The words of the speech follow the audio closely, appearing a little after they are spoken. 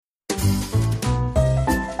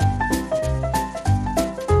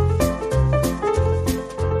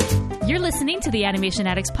listening to the Animation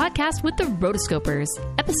Addicts podcast with the Rotoscopers,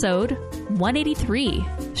 episode 183,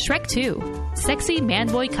 Shrek 2, Sexy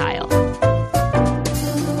Manboy Kyle.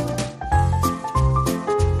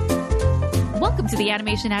 Welcome to the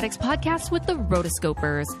Animation Addicts podcast with the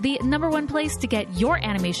Rotoscopers, the number one place to get your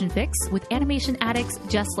animation fix with animation addicts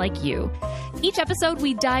just like you. Each episode,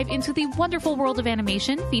 we dive into the wonderful world of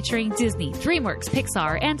animation featuring Disney, DreamWorks,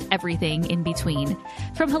 Pixar, and everything in between.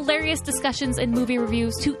 From hilarious discussions and movie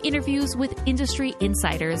reviews to interviews with industry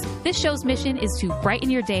insiders, this show's mission is to brighten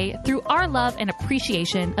your day through our love and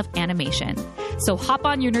appreciation of animation. So hop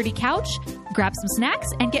on your nerdy couch, grab some snacks,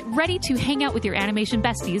 and get ready to hang out with your animation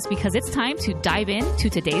besties because it's time to dive into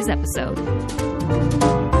today's episode.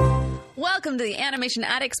 Welcome to the Animation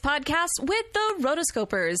Addicts podcast with the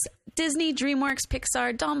Rotoscopers, Disney, DreamWorks,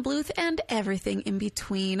 Pixar, Don Bluth, and everything in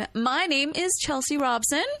between. My name is Chelsea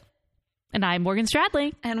Robson. And I'm Morgan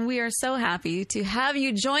Stradley. And we are so happy to have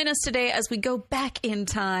you join us today as we go back in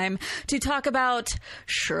time to talk about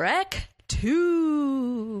Shrek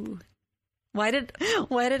 2. Why did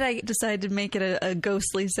I decide to make it a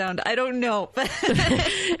ghostly sound? I don't know.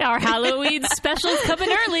 Our Halloween special's coming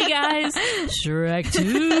early, guys. Shrek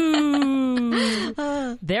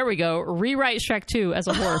 2. There we go. Rewrite Shrek 2 as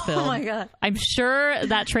a horror film. Oh my God. I'm sure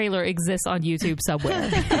that trailer exists on YouTube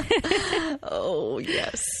somewhere. Oh,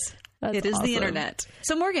 yes. It is awesome. The internet.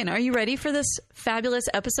 So, Morgan, are you ready for this fabulous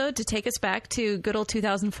episode to take us back to good old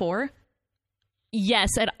 2004?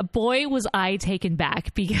 Yes, and boy, was I taken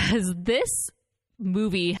back because this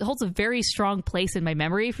movie holds a very strong place in my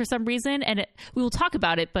memory for some reason, and we will talk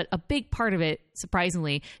about it, but a big part of it,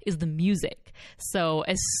 surprisingly, is the music. So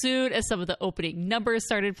as soon as some of the opening numbers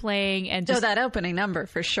started playing and just that opening number,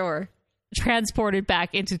 for sure. Transported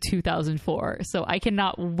back into 2004. So I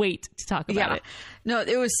cannot wait to talk about it. No,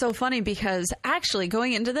 it was so funny because actually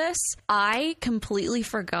going into this, I completely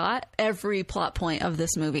forgot every plot point of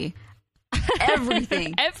this movie.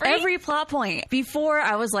 Everything. Every plot point. Before,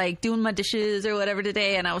 I was like doing my dishes or whatever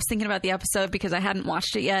today, and I was thinking about the episode because I hadn't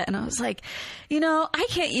watched it yet, and I was like, I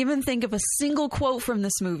can't even think of a single quote from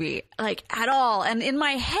this movie, like, at all. And in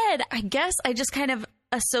my head, I guess I just kind of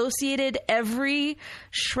associated every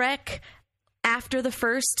Shrek after the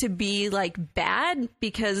first to be like bad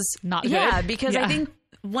because not good. Because I think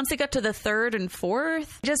once it got to the third and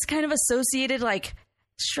fourth, just kind of associated like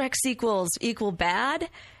Shrek sequels equal bad.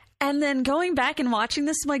 And then going back and watching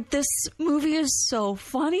this, I'm like, this movie is so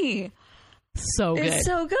funny. So good. It's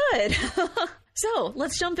so good. So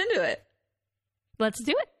let's jump into it. Let's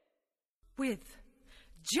do it. With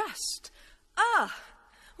just a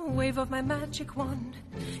wave of my magic wand,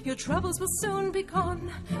 your troubles will soon be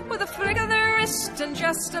gone. With a flick of the wrist and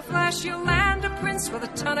just a flash, you'll land a prince with a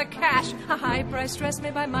ton of cash. A high-priced dress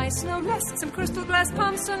made by mice, no less. Some crystal glass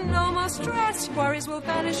pumps and no more stress. Worries will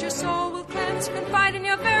vanish, your soul will cleanse. Confide in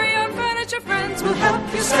your very own furniture friends. Will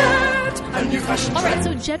help you start a new fashion trend. All right,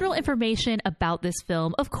 so general information about this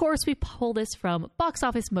film. Of course, we pull this from Box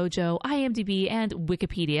Office Mojo, IMDb, and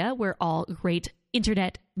Wikipedia, where all great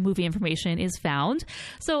internet movie information is found.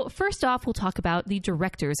 So first off, we'll talk about the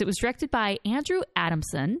directors. It was directed by Andrew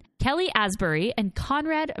Adamson, Kelly Asbury, and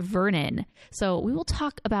Conrad Vernon. So we will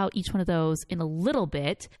talk about each one of those in a little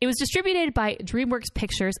bit. It was distributed by DreamWorks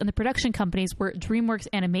Pictures, and the production companies were DreamWorks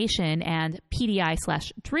Animation and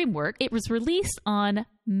PDI/DreamWorks. It was released on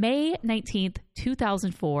May 19th,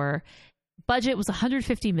 2004. Budget was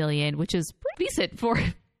 $150 million, which is pretty decent for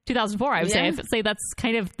 2004, I would say. I'd say that's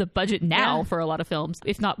kind of the budget now for a lot of films,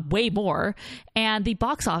 if not way more. And the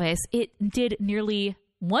box office, it did nearly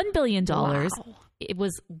 $1 billion. Wow. It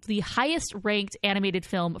was the highest ranked animated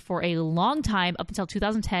film for a long time up until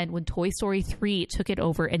 2010 when Toy Story 3 took it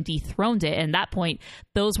over and dethroned it. And at that point,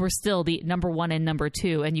 those were still the number one and number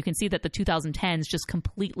two. And you can see that the 2010s just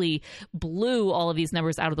completely blew all of these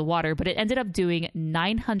numbers out of the water. But it ended up doing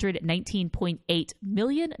 $919.8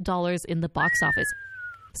 million in the box office.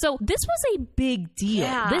 So this was a big deal.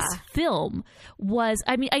 Yeah. This film was,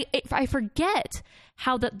 I forget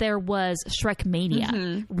how that there was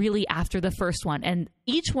Shrekmania really after the first one. And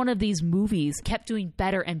each one of these movies kept doing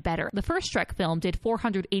better and better. The first Shrek film did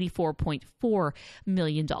 $484.4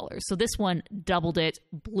 million. So this one doubled it,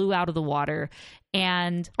 blew out of the water.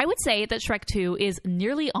 And I would say that Shrek 2 is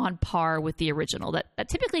nearly on par with the original. That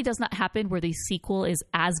typically does not happen where the sequel is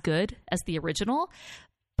as good as the original.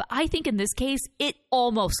 But I think in this case, it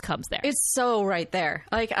almost comes there. It's so right there.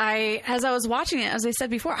 Like as I was watching it, as I said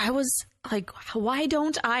before, I was like, why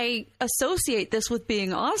don't I associate this with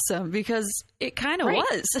being awesome? Because it kind of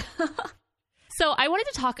was. So I wanted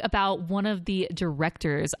to talk about one of the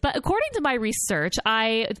directors, but according to my research,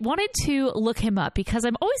 I wanted to look him up because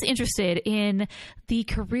I'm always interested in the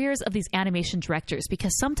careers of these animation directors,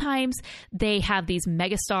 because sometimes they have these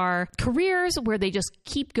megastar careers where they just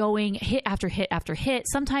keep going hit after hit after hit.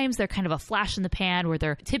 Sometimes they're kind of a flash in the pan where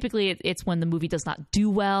they're typically it's when the movie does not do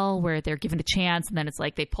well, where they're given a chance and then it's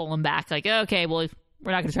like they pull them back like, okay, well,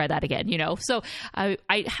 we're not going to try that again, you know? So I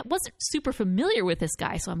wasn't super familiar with this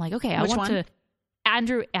guy. So I'm like, okay,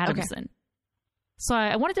 Andrew Adamson. Okay. So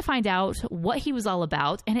I wanted to find out what he was all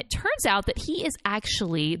about. And it turns out that he is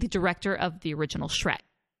actually the director of the original Shrek.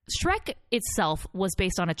 Shrek itself was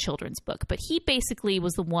based on a children's book, but he basically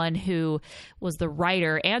was the one who was the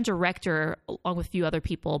writer and director along with a few other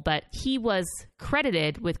people, but he was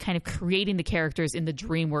credited with kind of creating the characters in the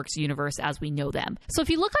DreamWorks universe as we know them. So if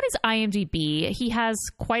you look on his IMDb, he has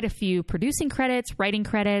quite a few producing credits, writing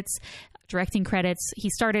credits, directing credits. He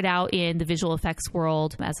started out in the visual effects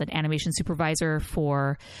world as an animation supervisor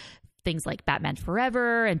for things like Batman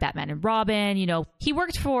Forever and Batman and Robin. You know, he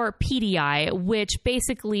worked for PDI, which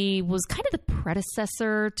basically was kind of the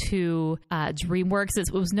predecessor to DreamWorks.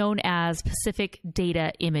 It was known as Pacific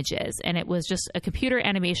Data Images, and it was just a computer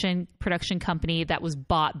animation production company that was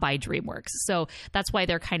bought by DreamWorks. So that's why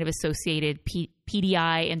they're kind of associated.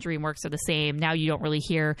 PDI and DreamWorks are the same. Now you don't really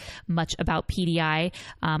hear much about PDI,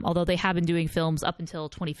 although they have been doing films up until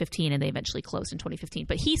 2015, and they eventually closed in 2015.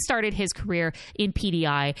 But he started his career in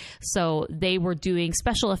PDI, so they were doing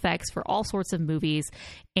special effects for all sorts of movies.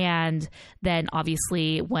 And then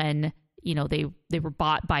obviously when they were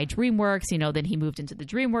bought by DreamWorks, then he moved into the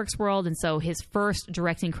DreamWorks world. And so his first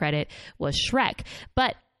directing credit was Shrek.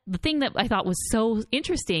 But the thing that I thought was so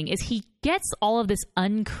interesting is he gets all of this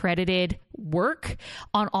uncredited work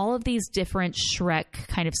on all of these different Shrek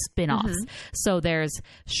kind of spin-offs. Mm-hmm. So there's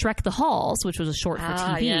Shrek the Halls, which was a short for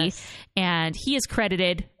TV, yes. And he is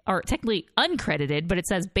credited, or technically uncredited, but it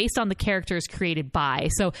says based on the characters created by.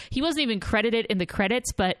 So he wasn't even credited in the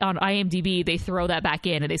credits, but on IMDb, they throw that back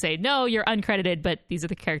in and they say, no, you're uncredited, but these are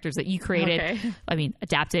the characters that you created. Okay. I mean,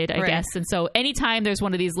 adapted, I guess. And so anytime there's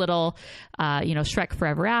one of these little, Shrek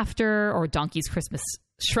Forever After or Donkey's Christmas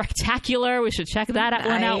Shrektacular, we should check that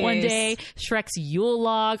one out one day. Shrek's Yule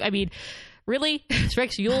Log. I mean, really?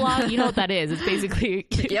 Shrek's Yule Log? You know what that is. It's basically...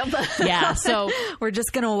 Yep. Yeah, so... We're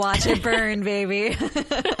just going to watch it burn, baby.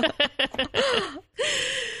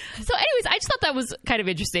 So anyways, I just thought that was kind of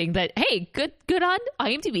interesting that, hey, good on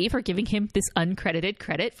IMDb for giving him this uncredited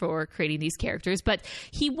credit for creating these characters. But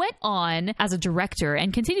he went on as a director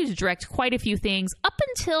and continued to direct quite a few things up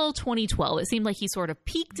until 2012. It seemed like he sort of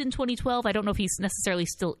peaked in 2012. I don't know if he's necessarily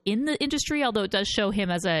still in the industry, although it does show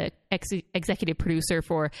him as a executive producer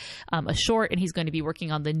for a short, and he's going to be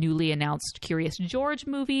working on the newly announced Curious George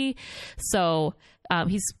movie. So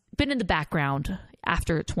he's been in the background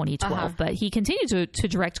after 2012, but he continued to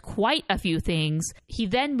direct quite a few things. He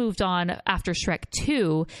then moved on after Shrek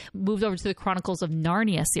 2, moved over to the Chronicles of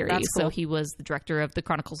Narnia series. That's cool. So he was the director of the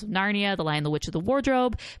Chronicles of Narnia, The Lion, the Witch, and the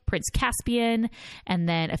Wardrobe, Prince Caspian, and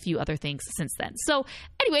then a few other things since then. So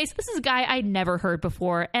anyways, this is a guy I'd never heard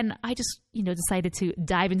before, and I just, decided to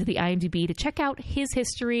dive into the IMDb to check out his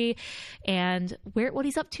history and what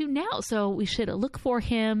he's up to now. So we should look for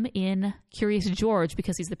him in Curious George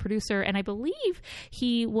because he's the producer, and I believe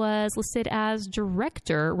he was listed as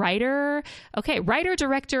writer,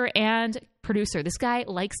 director, and producer. This guy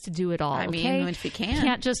likes to do it all. I mean, if he can. He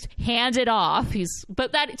can't just hand it off.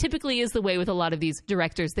 But that typically is the way with a lot of these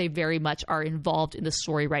directors. They very much are involved in the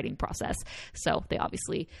story writing process. So they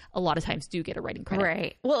obviously a lot of times do get a writing credit.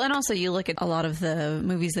 Right. Well, and also you look at a lot of the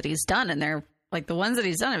movies that he's done, and they're like the ones that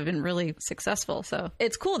he's done have been really successful. So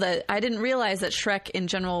it's cool that I didn't realize that Shrek in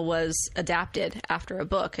general was adapted after a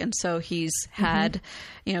book. And so he's had,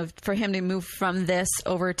 for him to move from this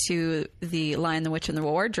over to The Lion, the Witch, and the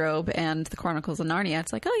Wardrobe and the Chronicles of Narnia,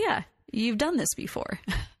 it's like, oh yeah, you've done this before.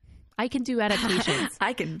 I can do adaptations.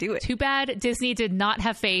 I can do it. Too bad Disney did not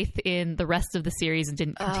have faith in the rest of the series and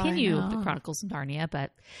didn't continue the Chronicles of Narnia.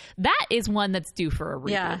 But that is one that's due for a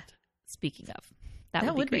reboot. Yeah. Speaking of,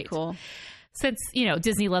 that would be great. Be cool. Since,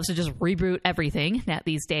 Disney loves to just reboot everything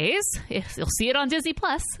these days. You'll see it on Disney+.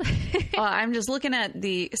 I'm just looking at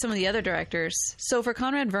some of the other directors. So for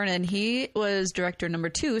Conrad Vernon, he was director number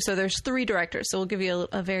 2. So there's 3 directors. So we'll give you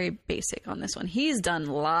a very basic on this one. He's done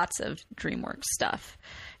lots of DreamWorks stuff.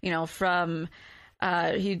 From...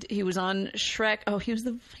 he was on Shrek. Oh, he was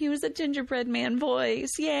the gingerbread man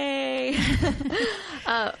voice. Yay!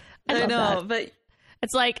 I know, that. But...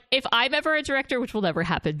 It's like, if I'm ever a director, which will never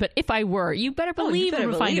happen, but if I were, you better believe I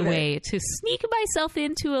would find a way to sneak myself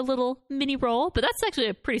into a little mini role. But that's actually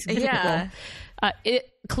a pretty significant role.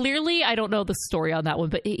 clearly, I don't know the story on that one,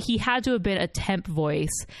 but he had to have been a temp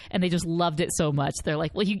voice, and they just loved it so much. They're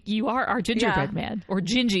like, well, you are our gingerbread man, or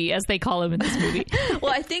Gingy, as they call him in this movie.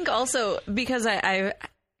 Well, I think also because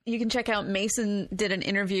you can check out, Mason did an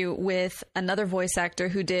interview with another voice actor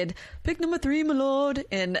who did Pick Number 3, my lord,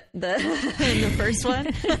 in the first one.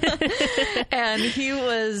 And he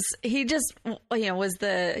was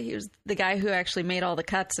the guy who actually made all the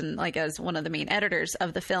cuts and like as one of the main editors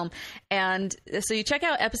of the film. And so you check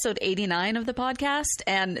out episode 89 of the podcast,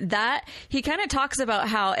 and that he kind of talks about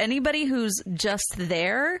how anybody who's just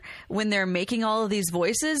there when they're making all of these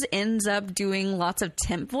voices ends up doing lots of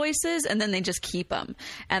temp voices, and then they just keep them.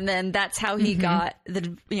 And then that's how he got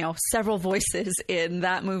the several voices in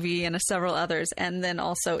that movie and several others, and then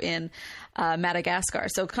also in Madagascar.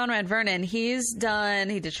 So Conrad Vernon, he did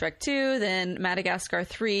Shrek 2, then Madagascar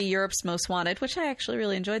 3, Europe's Most Wanted, which I actually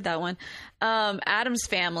really enjoyed that one. Addams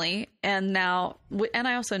Family, and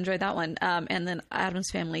I also enjoyed that one. And then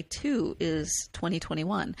Addams Family 2 is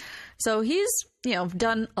 2021. So he's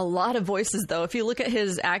done a lot of voices, though. If you look at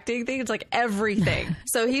his acting thing, it's like everything.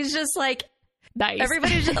 So he's just like. Nice.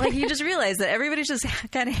 Everybody's just, like, you just realize that everybody's just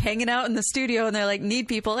kind of hanging out in the studio, and they're like, need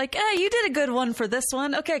people like, hey, you did a good one for this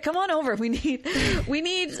one. Okay, come on over. We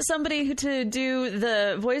need somebody to do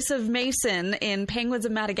the voice of Mason in Penguins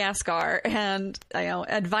of Madagascar, and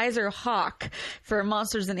Advisor Hawk for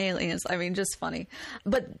Monsters and Aliens. I mean, just funny.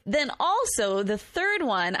 But then also the third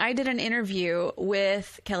one, I did an interview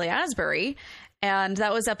with Kelly Asbury, and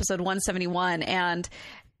that was episode 171. And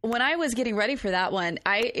when I was getting ready for that one,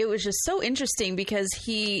 it was just so interesting because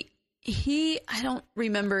he I don't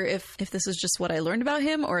remember if this was just what I learned about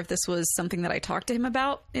him or if this was something that I talked to him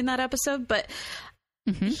about in that episode, but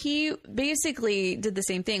he basically did the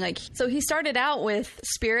same thing. So he started out with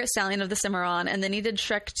Spirit, Stallion of the Cimarron, and then he did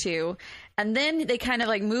Shrek 2, and then they kind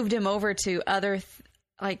of moved him over to other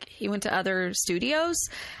he went to other studios.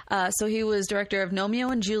 So he was director of Romeo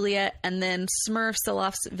and Juliet, and then Smurfs, The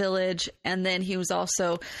Lost Village. And then he was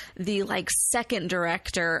also the second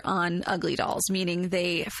director on Ugly Dolls, meaning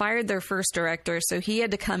they fired their first director. So he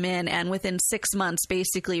had to come in and within 6 months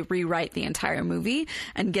basically rewrite the entire movie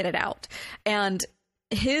and get it out. And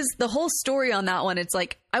the whole story on that one, it's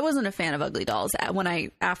I wasn't a fan of Ugly Dolls.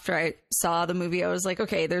 After I saw the movie, I was like,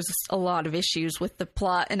 okay, there's a lot of issues with the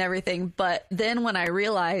plot and everything. But then when I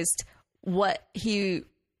realized what he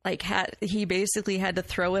he basically had to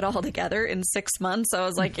throw it all together in 6 months, I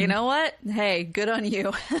was like, you know what? Hey, good on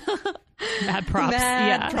you. Mad props.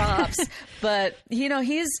 Mad props. But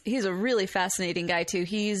he's a really fascinating guy too.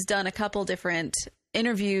 He's done a couple different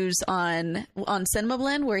interviews on Cinema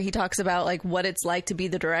Blend where he talks about what it's like to be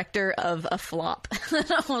the director of a flop.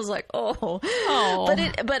 I was like, oh.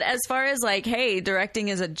 But as far as hey, directing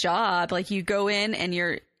is a job. You go in and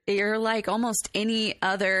you're like almost any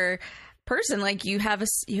other person. You have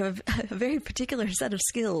a very particular set of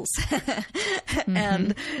skills,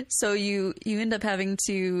 and so you end up having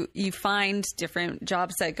to find different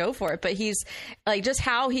jobs that go for it. But he's just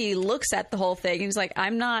how he looks at the whole thing. He's like,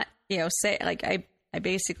 I'm not I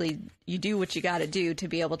basically, you do what you got to do to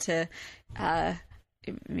be able to,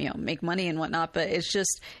 make money and whatnot. But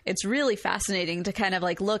it's really fascinating to kind of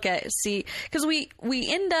look at, see, because we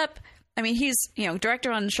end up, he's, director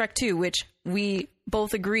on Shrek 2, which we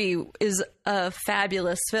both agree is a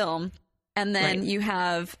fabulous film. And then you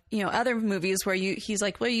have, other movies where he's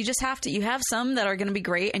like, well, you just have to, you have some that are going to be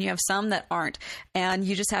great and you have some that aren't. And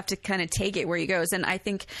you just have to kind of take it where he goes. And I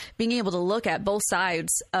think being able to look at both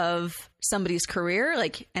sides of somebody's career,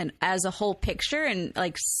 and as a whole picture and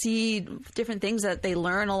see different things that they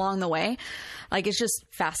learn along the way, it's just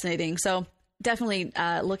fascinating. So definitely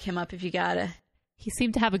look him up if you gotta. He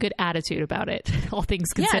seemed to have a good attitude about it, all things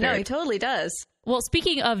considered. Yeah, no, he totally does. Well,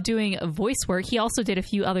 speaking of doing voice work, he also did a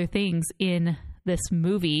few other things in this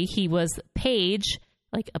movie. He was Paige,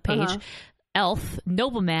 elf,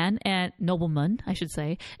 nobleman, I should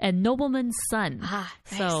say, and nobleman's son. Nice.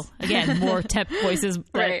 So again, more temp voices.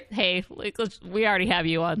 But hey, we already have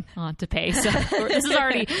you on to pay. So this is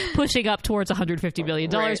already pushing up towards $150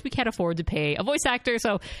 million. We can't afford to pay a voice actor,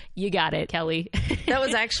 so you got it, Kelly. That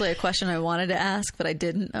was actually a question I wanted to ask, but I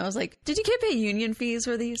didn't. I was like, did you get paid union fees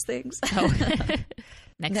for these things? Oh.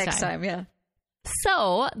 Next time, yeah.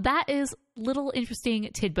 So that is little interesting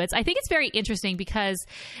tidbits. I think it's very interesting because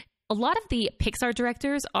a lot of the Pixar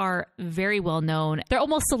directors are very well known. They're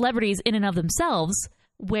almost celebrities in and of themselves,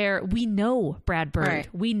 where we know Brad Bird, right.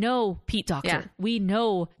 We know Pete Docter, we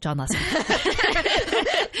know John Lasseter.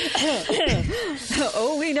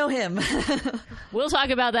 Oh, we know him. We'll talk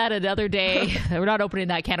about that another day. We're not opening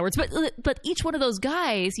that can of worms. But each one of those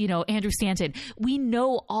guys, you know, Andrew Stanton, we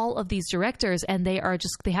know all of these directors, and they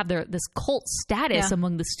have this cult status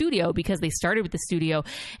among the studio because they started with the studio.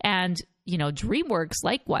 And you know, DreamWorks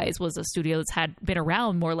likewise was a studio that's had been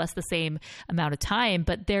around more or less the same amount of time,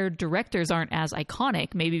 but their directors aren't as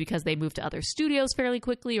iconic, maybe because they moved to other studios fairly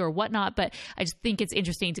quickly or whatnot. But I just think it's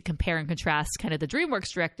interesting to compare and contrast kind of the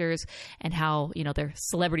DreamWorks directors and how, you know, their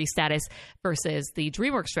celebrity status versus the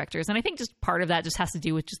DreamWorks directors. And I think just part of that just has to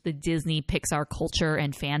do with just the Disney Pixar culture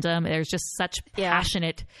and fandom. There's just such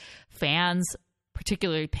passionate fans,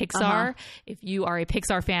 particularly Pixar. If you are a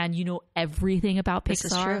Pixar fan, you know everything about Pixar. This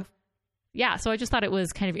is true. Yeah, so I just thought it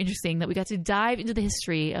was kind of interesting that we got to dive into the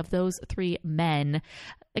history of those three men.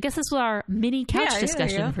 I guess this was our mini couch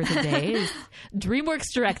discussion for today. Is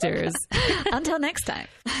DreamWorks directors. Until next time.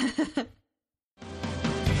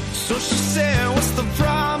 So she said, what's the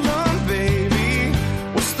problem, baby?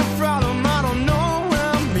 What's the problem? I don't know.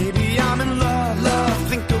 Well, maybe I'm in love. Love,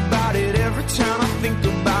 think about it every time I think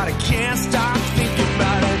about it. Can't stop thinking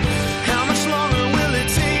about it. How much longer will it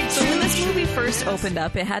take? So when this movie first opened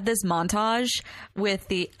up, it had this montage with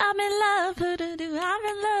the I'm in love, I'm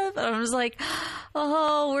in love. And I was like,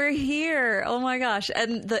 oh, we're here. Oh my gosh.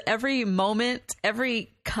 And every moment,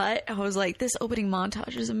 every cut, I was like, this opening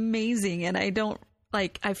montage is amazing. And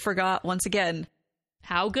I forgot once again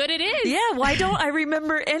how good it is. Yeah, why don't I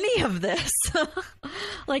remember any of this?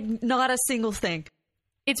 Like, not a single thing.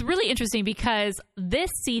 It's really interesting because this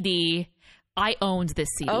CD, I owned this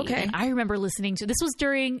CD. Okay. And I remember listening to this was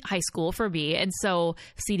during high school for me. And so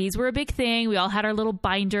CDs were a big thing. We all had our little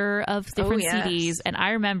binder of different CDs. And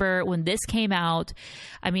I remember when this came out,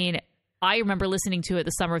 I mean, I remember listening to it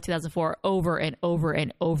the summer of 2004 over and over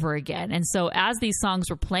and over again. And so as these songs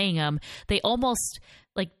were playing them, they almost,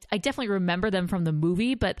 like, I definitely remember them from the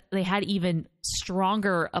movie, but they had even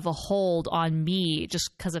stronger of a hold on me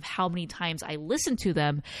just because of how many times I listened to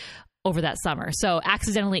them over that summer. So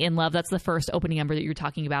Accidentally in Love, that's the first opening number that you're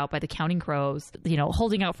talking about by the Counting Crows. You know,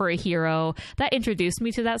 Holding Out for a Hero, that introduced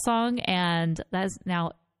me to that song, and that is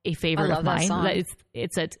now a favorite of mine.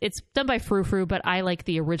 It's done by Frou Frou, but I like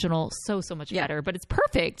the original so much better. But it's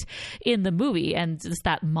perfect in the movie, and just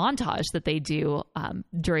that montage that they do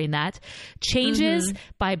during that. Changes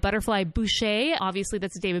by Butterfly Boucher. Obviously,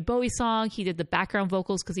 that's a David Bowie song. He did the background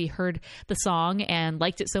vocals because he heard the song and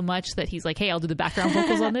liked it so much that he's like, "Hey, I'll do the background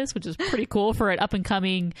vocals on this," which is pretty cool for an up and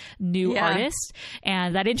coming new artist.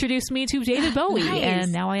 And that introduced me to David Bowie,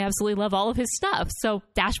 and now I absolutely love all of his stuff. So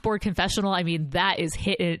Dashboard Confessional, I mean, that is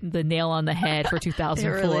hitting the nail on the head for 2004.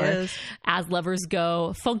 It really is. As Lovers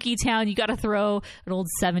Go. Funky Town, you got to throw an old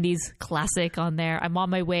 70s classic on there. I'm on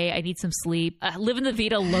My Way, I Need Some Sleep. Living the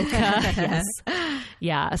Vida Loca. Yes.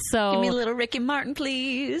 Yeah. So give me a little Ricky Martin,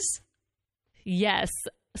 please. Yes.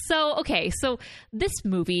 So, okay. So this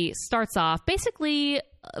movie starts off basically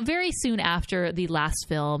very soon after the last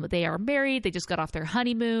film. They are married. They just got off their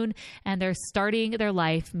honeymoon and they're starting their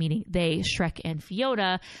life, meaning they, Shrek and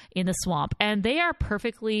Fiona, in the swamp. And they are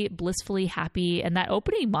perfectly, blissfully happy. And that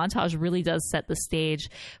opening montage really does set the stage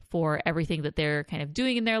for everything that they're kind of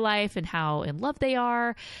doing in their life and how in love they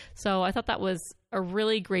are. So I thought that was a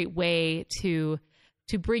really great way to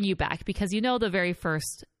bring you back, because, you know, the very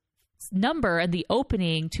first number and the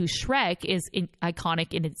opening to Shrek is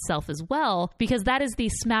iconic in itself as well, because that is the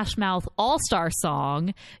Smash Mouth All-Star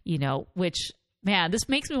song, you know, which, man, this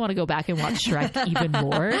makes me want to go back and watch Shrek even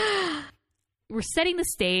more. We're setting the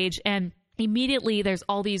stage, and immediately there's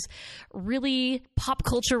all these really pop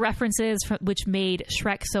culture references which made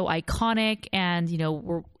Shrek so iconic. And, you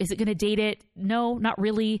know, is it going to date it? No, not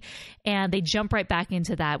really. And they jump right back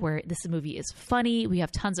into that, where this movie is funny. We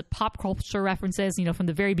have tons of pop culture references, you know, from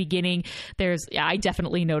the very beginning. I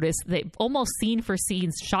definitely noticed that almost scene for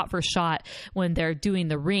scene, shot for shot, when they're doing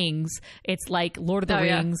the rings, it's like Lord of the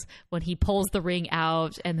Rings, when he pulls the ring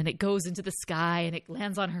out and then it goes into the sky and it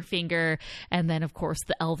lands on her finger. And then, of course,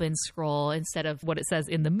 the elven scroll, instead of what it says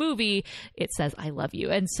in the movie, it says I love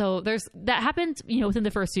you. And so that happened, you know, within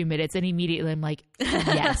the first few minutes, and immediately I'm like,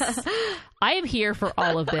 yes, I am here for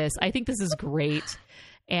all of this. I think this is great.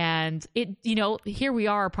 And it, you know, here we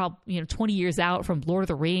are, probably, you know, 20 years out from Lord of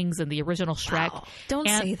the Rings and the original Shrek. Wow. Don't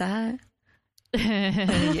say that.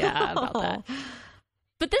 Yeah, about that.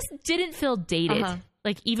 But this didn't feel dated.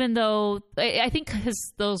 Like, even though I think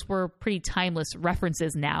because those were pretty timeless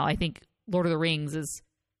references now, I think Lord of the Rings is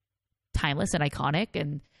timeless and iconic,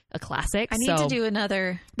 and a classic. I need to do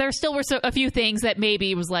another. There still were a few things that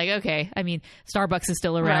maybe was like, okay, I mean, Starbucks is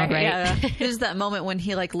still around, right? Yeah. There's that moment when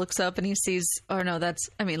he like looks up and he sees, or no,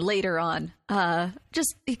 later on,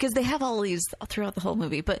 just because they have all these throughout the whole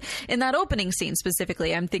movie, but in that opening scene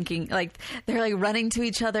specifically, I'm thinking like they're like running to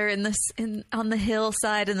each other on the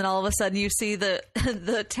hillside, and then all of a sudden you see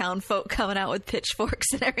the town folk coming out with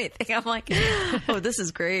pitchforks and everything. I'm like, oh, this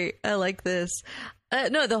is great. I like this.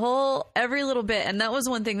 No, every little bit. And that was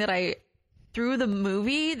one thing that through the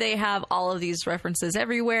movie, they have all of these references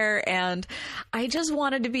everywhere. And I just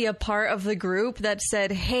wanted to be a part of the group that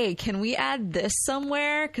said, hey, can we add this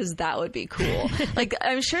somewhere? Because that would be cool. Like,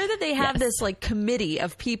 I'm sure that they have this like committee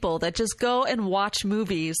of people that just go and watch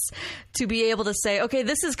movies to be able to say, okay,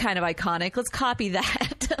 this is kind of iconic. Let's copy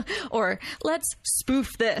that. Or let's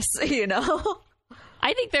spoof this, you know?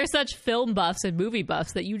 I think they're such film buffs and movie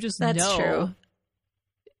buffs that you just That's true.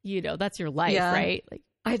 You know, that's your life, right? Like,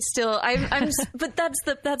 but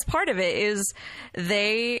that's part of it is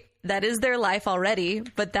that is their life already,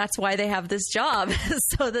 but that's why they have this job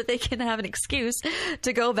so that they can have an excuse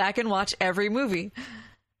to go back and watch every movie.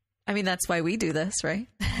 I mean, that's why we do this, right?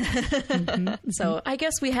 So I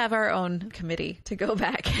guess we have our own committee to go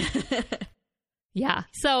back. Yeah.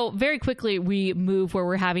 So very quickly we move where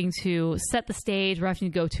we're having to set the stage. We're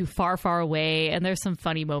having to go to far, far away. And there's some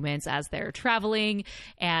funny moments as they're traveling.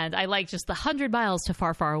 And I like just the 100 miles to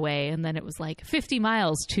far, far away. And then it was like 50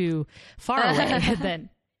 miles to far away. And then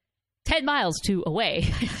 10 miles to away.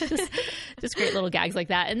 just great little gags like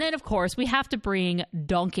that. And then, of course, we have to bring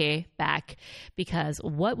Donkey back because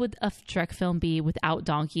what would a Shrek film be without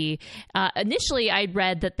Donkey? Initially, I'd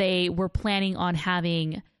read that they were planning on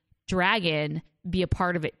having Dragon be a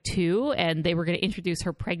part of it too, and they were going to introduce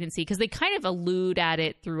her pregnancy because they kind of allude at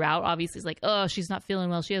it throughout. Obviously, it's like, oh, she's not feeling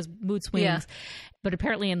well, she has mood swings. But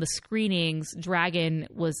apparently in the screenings, Dragon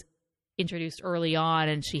was introduced early on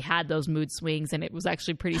and she had those mood swings, and it was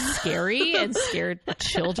actually pretty scary and scared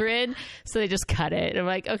children, so they just cut it. I'm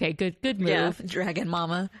like, okay, good move. Dragon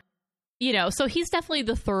mama. You know, so he's definitely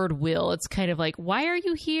the third wheel. It's kind of like, why are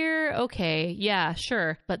you here? Okay, yeah,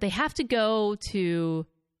 sure. But they have to go to,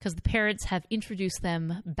 because the parents have introduced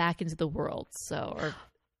them back into the world. So,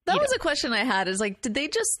 that was a question I had, is like,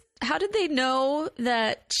 how did they know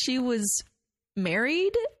that she was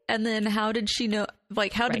married? And then how did she know,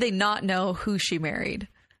 like, how did they not know who she married?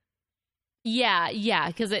 Yeah,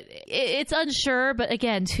 because it's unsure, but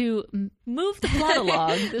again, to move the plot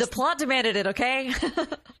along. The plot demanded it, okay?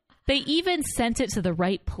 They even sent it to the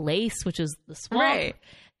right place, which is the swamp. Right.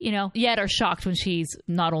 You know, yet are shocked when she's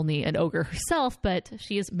not only an ogre herself, but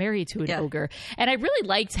she is married to an ogre. And I really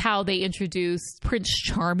liked how they introduced Prince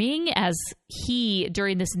Charming, as he,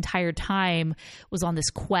 during this entire time, was on this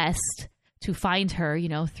quest to find her, you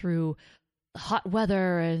know, through hot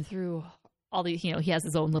weather and through all these, you know, he has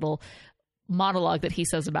his own little monologue that he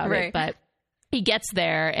says about it. But he gets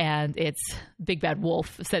there and it's Big Bad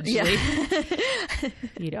Wolf, essentially.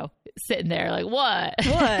 You know, sitting there like, what?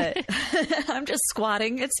 I'm just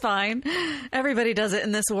squatting. It's fine. Everybody does it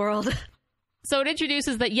in this world. So it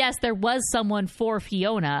introduces that, yes, there was someone for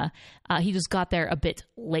Fiona. He just got there a bit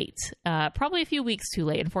late, probably a few weeks too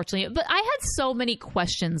late, unfortunately. But I had so many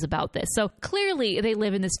questions about this. So clearly they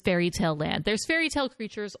live in this fairy tale land. There's fairy tale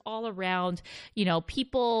creatures all around. You know,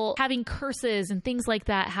 people having curses and things like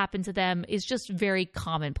that happen to them is just very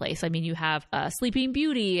commonplace. I mean, you have Sleeping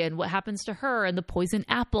Beauty and what happens to her and the poison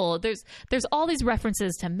apple. There's all these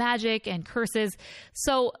references to magic and curses.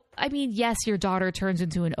 So, I mean, yes, your daughter turns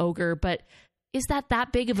into an ogre, but is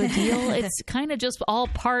that big of a deal? It's kind of just all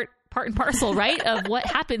part and parcel, right, of what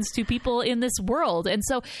happens to people in this world. And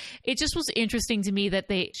so it just was interesting to me that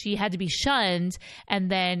she had to be shunned. And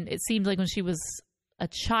then it seemed like when she was a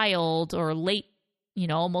child or late, you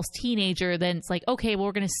know, almost teenager, then it's like, okay, well,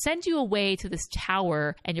 we're going to send you away to this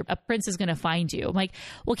tower and a prince is going to find you. I'm like,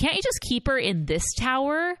 well, can't you just keep her in this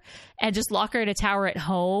tower and just lock her in a tower at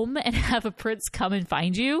home and have a prince come and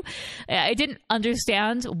find you? I didn't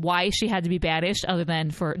understand why she had to be banished other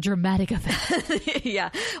than for dramatic effect.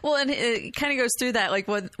 Yeah. Well, and it kind of goes through that, like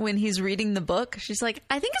when he's reading the book, she's like,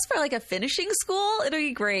 I think it's for like a finishing school. It'll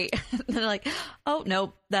be great. And they're like, oh,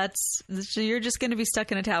 no, you're just going to be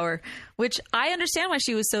stuck in a tower, which I understand why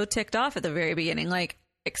she was so ticked off at the very beginning. Like,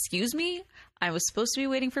 excuse me, I was supposed to be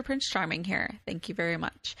waiting for Prince Charming here. Thank you very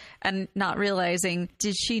much. And not realizing,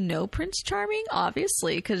 did she know Prince Charming?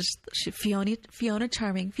 Obviously, because Fiona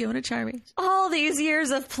Charming. All these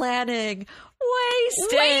years of planning,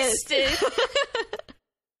 wasted.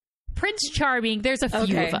 Prince Charming, there's a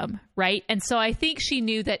few of them, right? And so I think she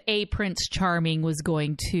knew that Prince Charming was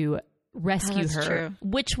going to rescue her. True.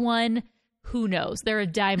 Which one? Who knows? They're a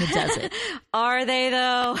dime a dozen. Are they,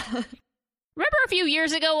 though? Remember a few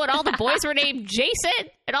years ago when all the boys were named Jason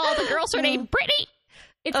and all the girls were named Brittany?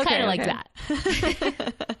 It's kind of like that.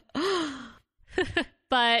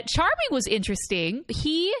 But Charming was interesting.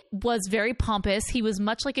 He was very pompous. He was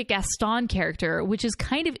much like a Gaston character, which is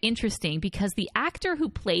kind of interesting because the actor who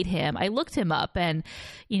played him, I looked him up and,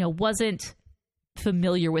 wasn't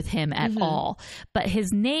familiar with him at all. But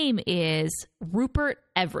his name is Rupert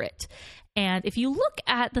Everett. And if you look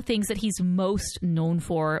at the things that he's most known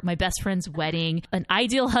for, My Best Friend's Wedding, An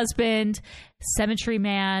Ideal Husband, Cemetery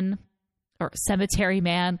Man,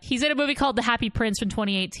 he's in a movie called The Happy Prince from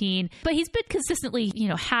 2018, but he's been consistently,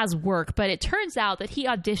 has work. But it turns out that he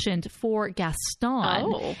auditioned for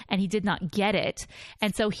Gaston and he did not get it.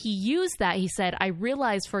 And so he used that. He said, I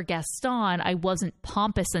realized for Gaston, I wasn't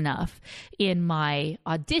pompous enough in my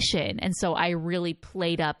audition. And so I really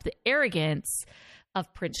played up the arrogance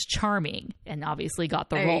of Prince Charming and obviously got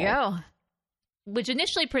the role. There you go. Which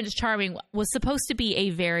initially Prince Charming was supposed to be a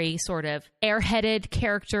very sort of airheaded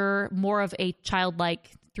character, more of a childlike,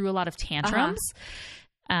 threw a lot of tantrums.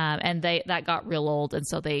 And that got real old. And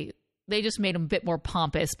so they just made him a bit more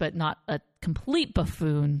pompous, but not a complete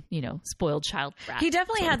buffoon, spoiled child brat. He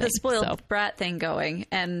definitely had the spoiled brat thing going.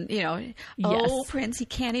 And, Prince, he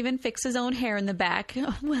can't even fix his own hair in the back.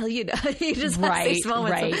 Well, he just has these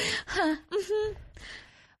moments of,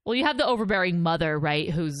 Well, you have the overbearing mother, right,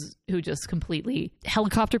 who just completely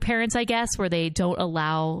helicopter parents, I guess, where they don't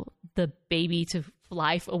allow the baby to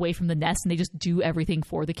fly away from the nest and they just do everything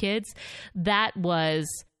for the kids. That was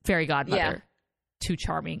Fairy Godmother to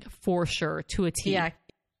Charming, for sure, to a T. Yeah.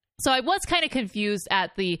 So I was kind of confused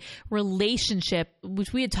at the relationship,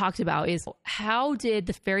 which we had talked about, is how did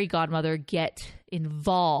the fairy godmother get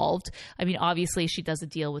involved? I mean, obviously she does a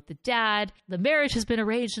deal with the dad. The marriage has been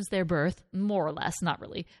arranged since their birth, more or less, not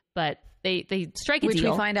really, but they strike a deal. Which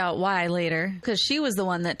we find out why later, because she was the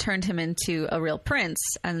one that turned him into a real prince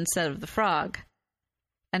instead of the frog.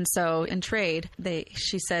 And so in trade,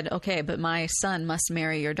 she said, okay, but my son must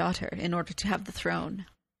marry your daughter in order to have the throne.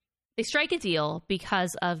 They strike a deal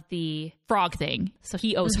because of the frog thing. So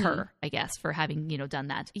he owes her, I guess, for having, done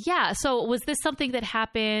that. Yeah. So was this something that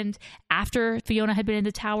happened after Fiona had been in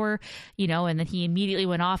the tower, and then he immediately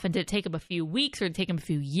went off, and did it take him a few weeks or did it take him a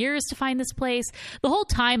few years to find this place? The whole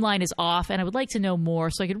timeline is off, and I would like to know more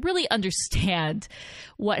so I could really understand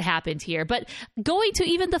what happened here. But going to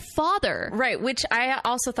even the father. Right. Which I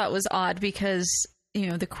also thought was odd because,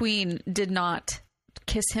 the queen did not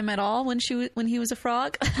kiss him at all when he was a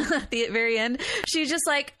frog at the very end. She's just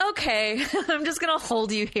like, okay, I'm just gonna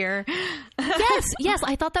hold you here. yes,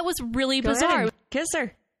 I thought that was really bizarre. Kiss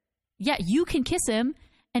her. Yeah, you can kiss him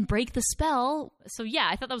and break the spell. So yeah,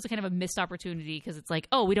 I thought that was kind of a missed opportunity because it's like,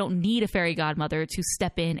 oh, we don't need a fairy godmother to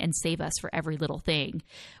step in and save us for every little thing.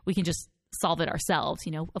 We can just solve it ourselves,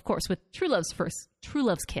 of course, with true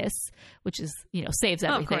love's kiss, which is, saves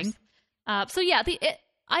everything. So yeah,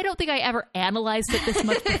 I don't think I ever analyzed it this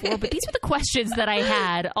much before, but these were the questions that I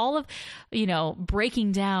had. All of,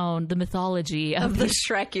 breaking down the mythology of the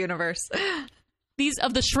Shrek universe.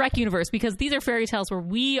 Of the Shrek universe, because these are fairy tales where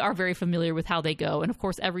we are very familiar with how they go. And of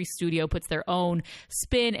course, every studio puts their own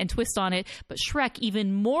spin and twist on it. But Shrek,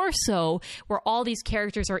 even more so, where all these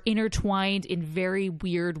characters are intertwined in very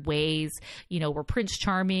weird ways. Where Prince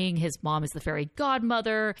Charming, his mom is the fairy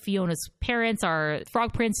godmother. Fiona's parents are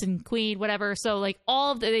Frog Prince and Queen, whatever. So like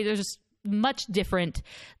they're just much different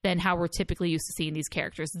than how we're typically used to seeing these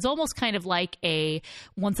characters. It's almost kind of like a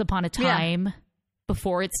Once Upon a Time. Yeah.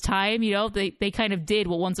 Before its time, they kind of did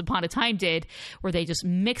what Once Upon a Time did, where they just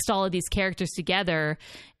mixed all of these characters together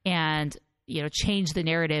and, changed the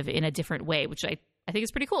narrative in a different way, which I think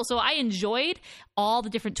is pretty cool. So I enjoyed all the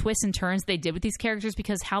different twists and turns they did with these characters,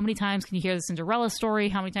 because how many times can you hear the Cinderella story?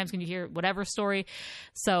 How many times can you hear whatever story?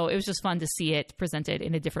 So it was just fun to see it presented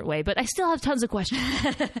in a different way, but I still have tons of questions.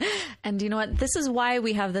 And you know what? This is why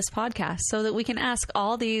we have this podcast, so that we can ask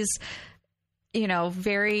all these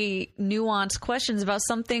very nuanced questions about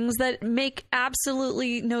some things that make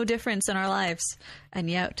absolutely no difference in our lives. And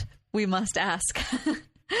yet we must ask.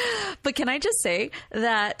 But can I just say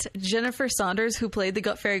that Jennifer Saunders, who played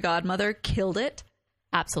the fairy godmother, killed it?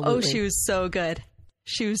 Absolutely. Oh, she was so good.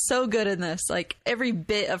 She was so good in this. Like, every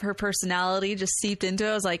bit of her personality just seeped into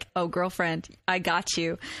it. I was like, oh, girlfriend, I got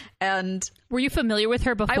you. And were you familiar with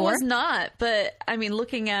her before? I was not. But I mean,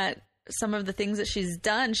 looking at some of the things that she's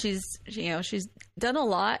done, she's done a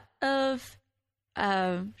lot of,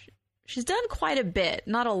 she's done quite a bit,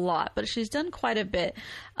 not a lot, but she's done quite a bit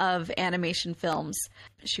of animation films.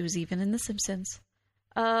 She was even in The Simpsons.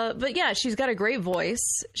 But yeah, she's got a great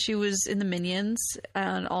voice. She was in the Minions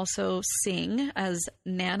and also Sing as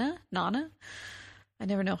Nana. I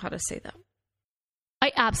never know how to say that.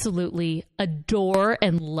 I absolutely adore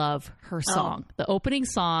and love her song. The opening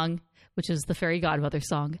song, which is the Fairy Godmother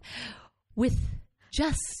song, with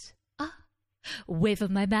just a wave of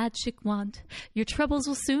my magic wand, your troubles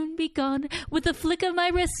will soon be gone. With a flick of my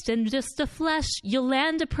wrist and just a flash, you'll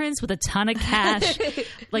land a prince with a ton of cash.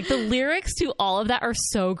 Like, the lyrics to all of that are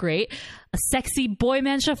so great. A sexy boy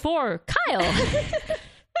man chauffeur, Kyle.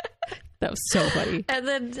 That was so funny. And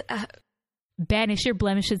then... banish your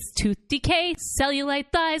blemishes, tooth decay,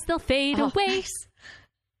 cellulite thighs, they'll fade away. Nice.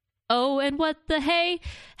 Oh, and what the hey?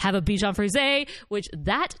 Have a Bichon Frise, which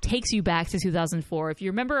that takes you back to 2004. If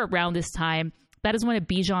you remember around this time, that is when a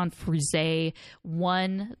Bichon Frise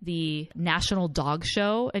won the National Dog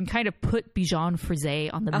Show and kind of put Bichon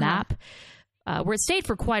Frise on the map, where it stayed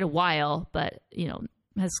for quite a while, but, you know,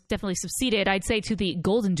 has definitely succeeded, I'd say, to the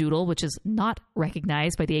Golden Doodle, which is not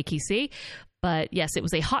recognized by the AKC. But yes, it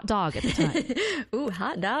was a hot dog at the time. Ooh,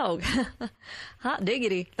 hot dog. Hot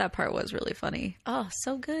diggity. That part was really funny. Oh,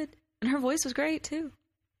 so good. And her voice was great, too.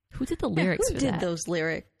 Who did the lyrics who for did that? Those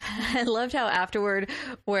lyrics? I loved how afterward,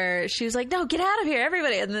 where she was like, no, get out of here,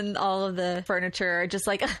 everybody. And then all of the furniture are just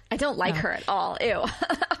like, I don't like her at all. Ew.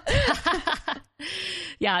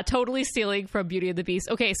 Yeah, totally stealing from Beauty and the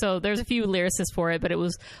Beast. Okay, so there's a few lyricists for it, but it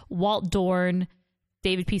was Walt Dorn,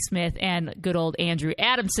 David P. Smith, and good old Andrew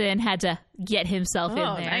Adamson had to get himself in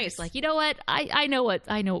there. Nice. Like, you know what? I know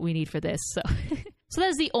what we need for this. So so that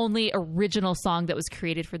is the only original song that was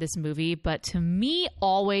created for this movie, but to me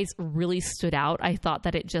always really stood out. I thought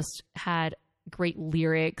that it just had great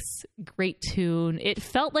lyrics, great tune. It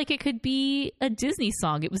felt like it could be a Disney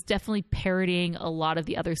song. It was definitely parodying a lot of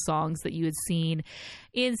the other songs that you had seen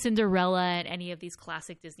in Cinderella and any of these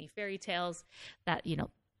classic Disney fairy tales, that, you know,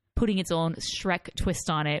 putting its own Shrek twist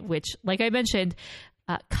on it, which, like I mentioned,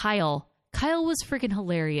 Kyle was freaking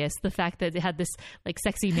hilarious. The fact that it had this, like,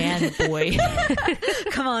 sexy man boy.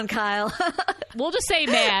 Come on, Kyle. We'll just say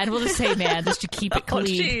man, just to keep it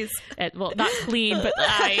clean. Oh, well, not clean, but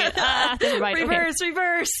never mind.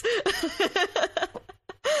 Reverse.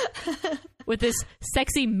 With this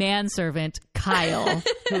sexy manservant, Kyle,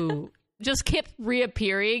 who just kept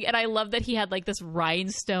reappearing, and I love that he had like this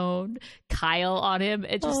rhinestone Kyle on him.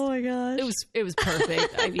 It just, oh my gosh, it was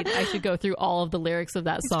perfect. I mean, I should go through all of the lyrics of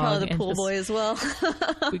that He's song. Probably the pool boy as well.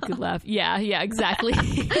 We could laugh. Yeah, exactly.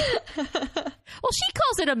 Well, she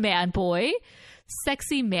calls it a man boy,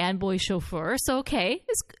 sexy man boy chauffeur. So okay,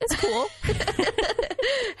 it's cool.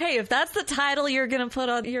 Hey, if that's the title you're gonna put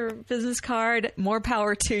on your business card, more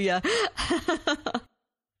power to you.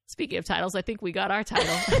 Speaking of titles, I think we got our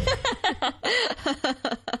title.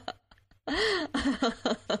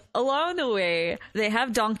 Along the way, they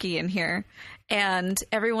have Donkey in here, and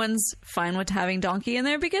everyone's fine with having Donkey in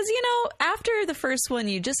there because, you know, after the first one,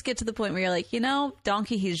 you just get to the point where you're like, you know,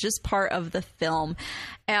 Donkey, he's just part of the film,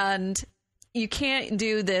 and you can't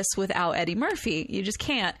do this without Eddie Murphy. You just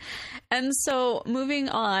can't. And so moving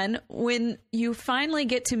on, when you finally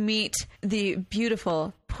get to meet the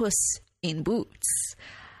beautiful Puss in Boots,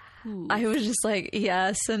 ooh, I was just like,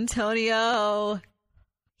 yes, Antonio.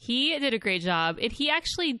 He did a great job. He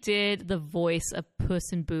actually did the voice of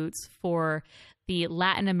Puss in Boots for the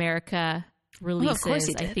Latin America releases. Of course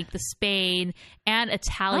he did. I think the Spain and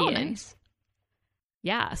Italian. Oh, nice.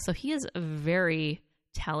 Yeah, so he is very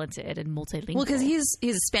talented and multilingual. Well, because he's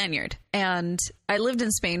a Spaniard, and I lived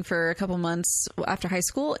in Spain for a couple months after high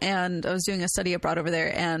school, and I was doing a study abroad over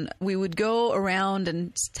there, and we would go around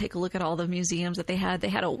and take a look at all the museums that they had.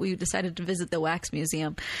 We decided to visit the Wax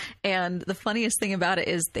Museum, and the funniest thing about it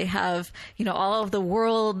is they have, you know, all of the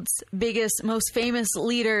world's biggest, most famous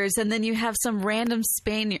leaders, and then you have some random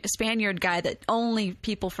Spaniard guy that only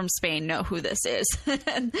people from Spain know who this is.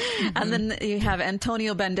 And then you have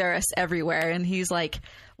Antonio Banderas everywhere, and he's like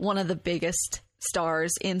one of the biggest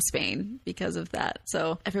stars in Spain because of that.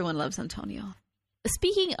 So everyone loves Antonio.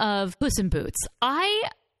 Speaking of Puss in Boots,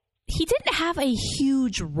 he didn't have a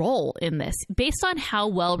huge role in this. Based on how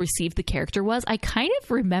well received the character was, I kind of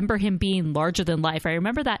remember him being larger than life. I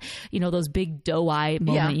remember that, you know, those big doe-eye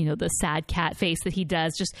moment, you know, the sad cat face that he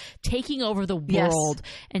does, just taking over the world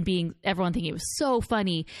and being, everyone thinking it was so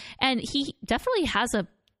funny. And he definitely has a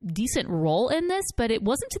decent role in this, but it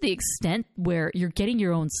wasn't to the extent where you're getting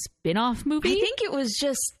your own spin-off movie. I think it was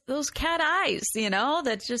just those cat eyes, you know,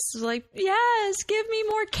 that just like, yes, give me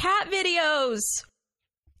more cat videos.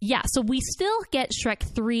 Yeah, so we still get Shrek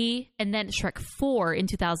 3 and then Shrek 4 in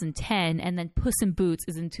 2010, and then Puss in Boots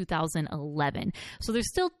is in 2011. So there's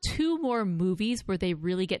still 2 more movies where they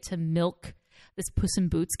really get to milk this Puss in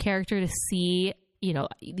Boots character to see, you know,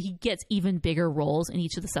 he gets even bigger roles in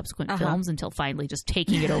each of the subsequent films until finally just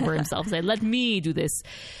taking it over himself, saying, let me do this.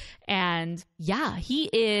 And yeah, he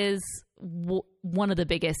is one of the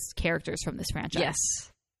biggest characters from this franchise.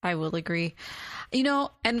 Yes, I will agree. You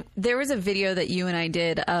know, and there was a video that you and I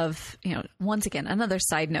did of, you know, once again, another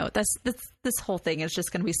side note. This whole thing is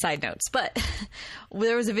just going to be side notes. But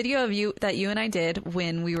there was a video of you and I did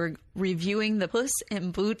when we were reviewing the Puss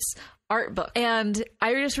in Boots art book. And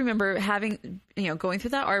I just remember going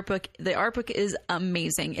through that art book. The art book is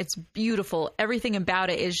amazing. It's beautiful. Everything about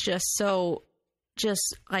it is just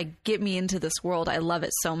like, get me into this world. I love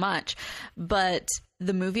it so much. But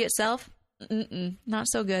the movie itself, not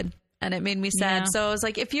so good. And it made me sad. Yeah. So I was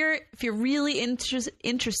like, if you're really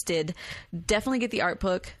interested, definitely get the art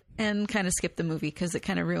book and kind of skip the movie, because it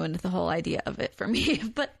kind of ruined the whole idea of it for me.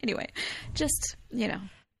 But anyway, just, you know.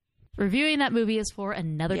 Reviewing that movie is for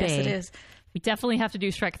another day. Yes, it is. We definitely have to do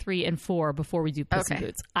Shrek 3 and 4 before we do Puss in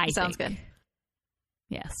Boots. Sounds good.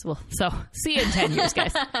 Yes. Well, so see you in 10 years,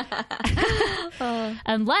 guys.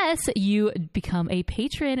 Unless you become a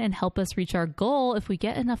patron and help us reach our goal. If we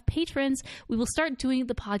get enough patrons, we will start doing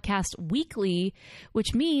the podcast weekly,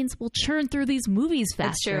 which means we'll churn through these movies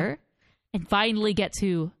faster and finally get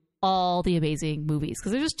to all the amazing movies,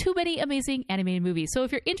 because there's just too many amazing animated movies. So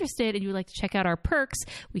if you're interested and you would like to check out our perks,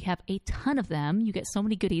 we have a ton of them. You get so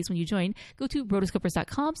many goodies when you join. Go to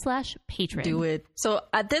rotoscopers.com/patron. Do it. So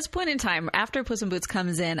at this point in time, after Puss in Boots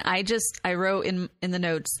comes in, I wrote in the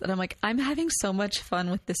notes that I'm like, I'm having so much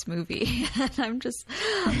fun with this movie. And I'm just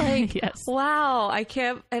like, wow, I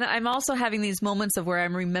can't. And I'm also having these moments of where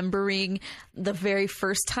I'm remembering the very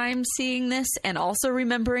first time seeing this, and also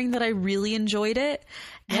remembering that I really enjoyed it.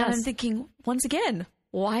 And I'm thinking, once again,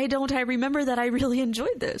 why don't I remember that I really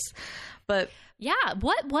enjoyed this? But yeah,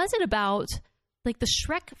 what was it about like the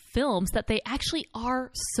Shrek films that they actually are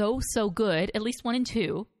so good, at least 1 and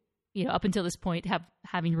 2, you know, up until this point,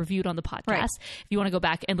 having reviewed on the podcast. Right. If you want to go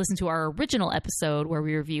back and listen to our original episode where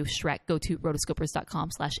we review Shrek, go to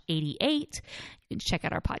rotoscopers.com/88. You can check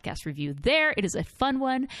out our podcast review there. It is a fun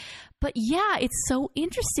one. But yeah, it's so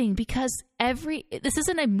interesting because this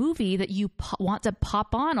isn't a movie that you want to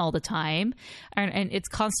pop on all the time, and it's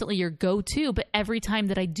constantly your go-to. But every time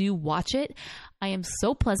that I do watch it, I am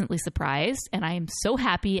so pleasantly surprised, and I am so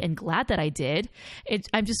happy and glad that I did.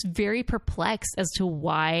 I'm just very perplexed as to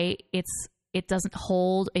why it doesn't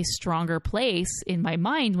hold a stronger place in my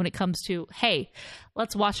mind when it comes to, hey,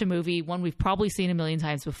 let's watch a movie, one we've probably seen a million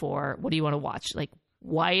times before. What do you want to watch? Like,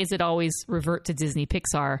 why is it always revert to Disney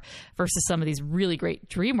Pixar versus some of these really great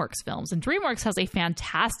DreamWorks films? And DreamWorks has a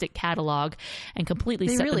fantastic catalog and completely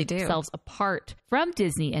set themselves apart from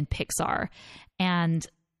Disney and Pixar. And,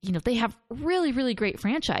 you know, they have really, really great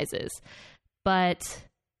franchises. But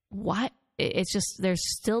what? It's just, there's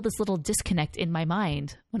still this little disconnect in my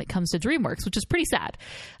mind when it comes to DreamWorks, which is pretty sad.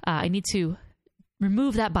 I need to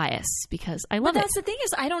remove that bias because I love it. But that's the thing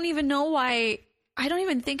is, I don't even know why. I don't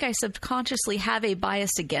even think I subconsciously have a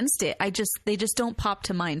bias against it. They just don't pop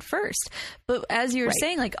to mind first. But as you were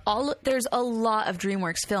saying, like there's a lot of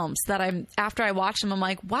DreamWorks films that after I watch them, I'm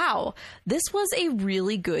like, wow, this was a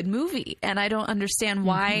really good movie. And I don't understand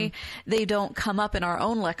why they don't come up in our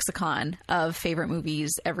own lexicon of favorite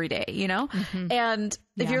movies every day, you know? And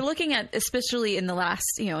if you're looking at, especially in the last,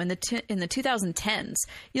 you know, in the 2010s,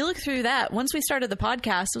 you look through that. Once we started the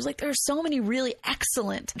podcast, it was like, there's so many really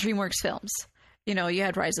excellent DreamWorks films. You know, you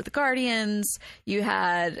had Rise of the Guardians, you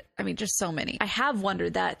had, I mean, just so many. I have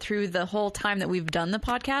wondered that through the whole time that we've done the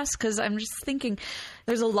podcast, because I'm just thinking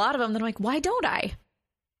there's a lot of them that I'm like, why don't I?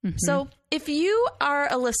 So if you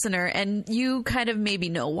are a listener and you kind of maybe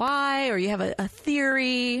know why, or you have a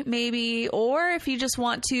theory maybe, or if you just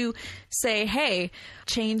want to say, hey,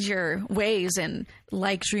 change your ways and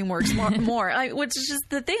like DreamWorks more, which is just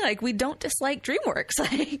the thing, like, we don't dislike DreamWorks,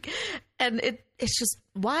 like, and it's just,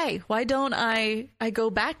 why don't I go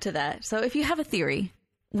back to that? So if you have a theory,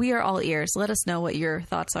 we are all ears. Let us know what your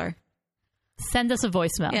thoughts are. Send us a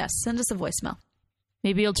voicemail. Yes, send us a voicemail.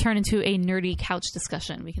 Maybe it'll turn into a nerdy couch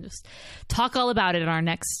discussion. We can just talk all about it in our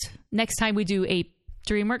next time we do a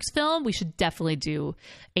DreamWorks film. We should definitely do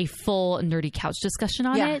a full nerdy couch discussion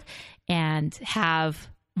on it and have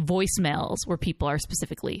voicemails where people are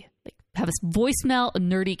specifically like, have a voicemail, a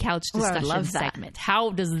nerdy couch discussion segment. How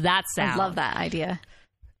does that sound? I love that idea.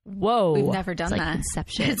 Whoa. We've never done that.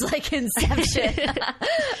 Inception. It's like Inception.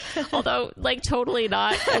 Although, like, totally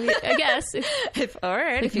not. I mean, I guess. If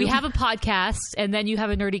we have a podcast and then you have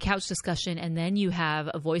a nerdy couch discussion and then you have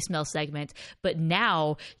a voicemail segment, but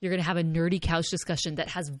now you're going to have a nerdy couch discussion that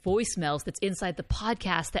has voicemails that's inside the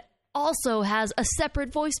podcast that also has a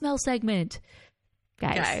separate voicemail segment.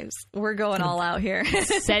 Guys, we're going all out here.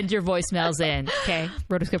 Send your voicemails in, okay?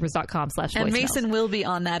 rotoscopers.com/voicemails. And Mason will be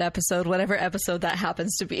on that episode, whatever episode that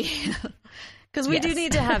happens to be. Because we do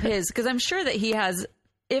need to have his, because I'm sure that he has,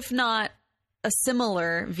 if not a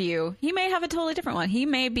similar view, he may have a totally different one. He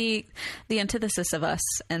may be the antithesis of us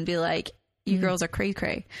and be like, you girls are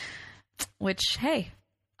cray-cray. Which, hey,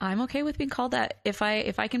 I'm okay with being called that if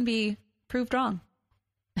I can be proved wrong.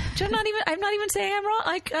 I'm not even saying I'm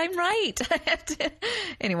wrong. I'm right.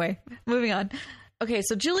 Anyway, moving on. Okay,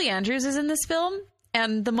 so Julie Andrews is in this film,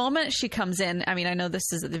 and the moment she comes in, I mean, I know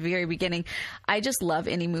this is at the very beginning. I just love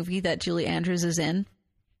any movie that Julie Andrews is in.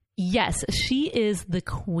 Yes, she is the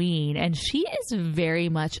queen, and she is very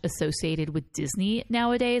much associated with Disney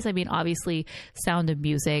nowadays. I mean, obviously, Sound of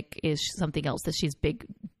Music is something else that she's big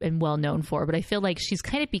and well known for, but I feel like she's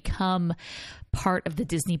kind of become part of the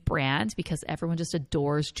Disney brand because everyone just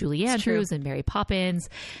adores Julie Andrews and Mary Poppins.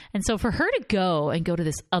 And so for her to go to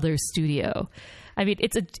this other studio, I mean,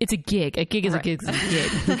 it's a gig. A gig is a gig is a gig.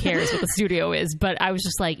 Who cares what the studio is? But I was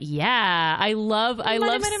just like, yeah, I love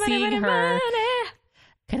seeing her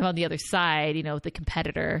kind of on the other side, you know, the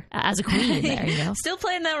competitor as a queen there, you know. Still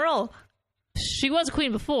playing that role. She was a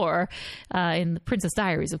queen before in the Princess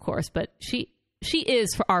Diaries, of course, but she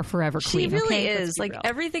is for our forever queen. She really okay? is. Like,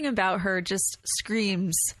 everything about her just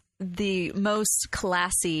screams the most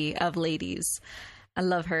classy of ladies. I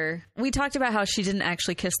love her. We talked about how she didn't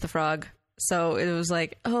actually kiss the frog. So it was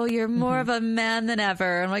like, oh, you're more of a man than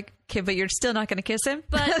ever. I'm like, okay, but you're still not going to kiss him?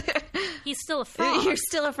 But he's still a frog. You're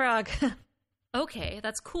still a frog. Okay,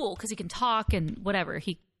 that's cool because he can talk and whatever.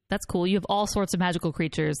 That's cool. You have all sorts of magical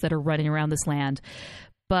creatures that are running around this land.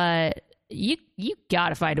 But you got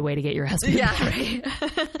to find a way to get your husband back. Yeah, right.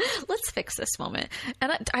 Let's fix this moment.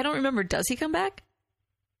 And I don't remember, does he come back?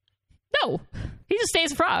 No, he just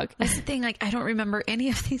stays a frog. That's the thing. Like, I don't remember any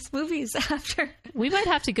of these movies after. We might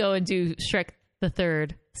have to go and do Shrek the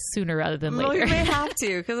Third sooner rather than later. Well, we may have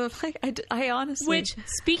to because I'm like, I honestly. Which,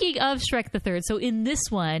 speaking of Shrek the Third, so in this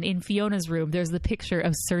one, in Fiona's room, there's the picture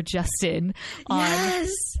of Sir Justin on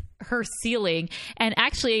her ceiling. And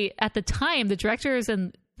actually, at the time, the directors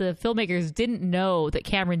and the filmmakers didn't know that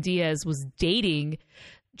Cameron Diaz was dating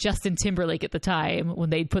Justin Timberlake at the time when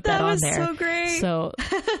they put that on there. That was so great. So,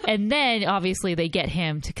 and then obviously they get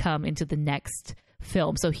him to come into the next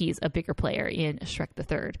film, so he's a bigger player in Shrek the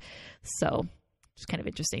Third. So, it's kind of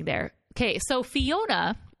interesting there. Okay, so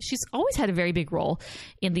Fiona, she's always had a very big role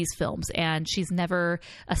in these films, and she's never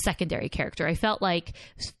a secondary character. I felt like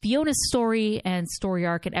Fiona's story and story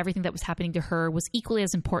arc and everything that was happening to her was equally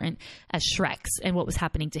as important as Shrek's and what was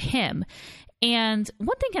happening to him. And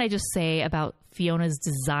one thing can I just say about Fiona's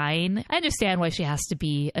design, I understand why she has to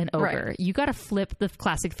be an ogre. Right. You got to flip the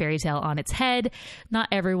classic fairy tale on its head. Not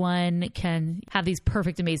everyone can have these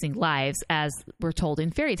perfect, amazing lives as we're told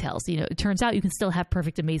in fairy tales. You know, it turns out you can still have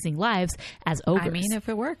perfect, amazing lives as ogres. I mean, if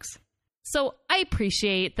it works. So I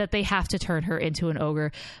appreciate that they have to turn her into an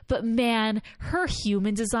ogre, but man, her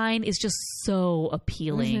human design is just so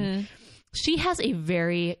appealing. Mm-hmm. She has a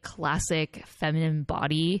very classic feminine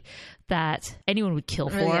body that anyone would kill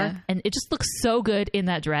for. Yeah. And it just looks so good in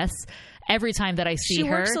that dress every time that I see her. She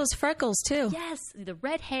works those freckles too. Yes, the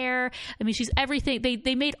red hair. I mean, she's everything.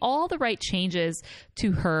 They made all the right changes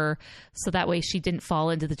to her so that way she didn't fall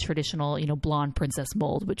into the traditional, you know, blonde princess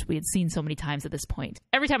mold, which we had seen so many times at this point.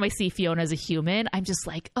 Every time I see Fiona as a human, I'm just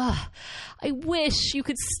like, ugh, I wish you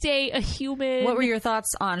could stay a human. What were your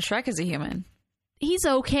thoughts on Shrek as a human? He's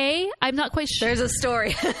okay. I'm not quite sure. There's a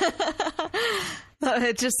story.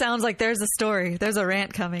 It just sounds like there's a story. There's a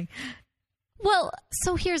rant coming. Well,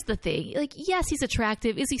 so here's the thing. Like, yes, he's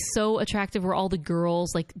attractive. Is he so attractive where all the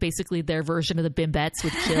girls, like basically their version of the Bimbettes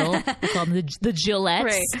with Jill, we call them the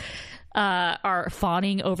Jillettes, right, are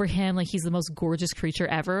fawning over him like he's the most gorgeous creature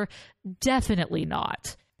ever? Definitely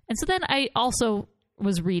not. And so then I also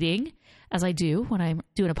was reading, as I do when I'm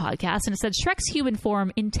doing a podcast, and it said Shrek's human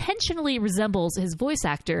form intentionally resembles his voice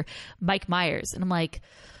actor, Mike Myers. And I'm like,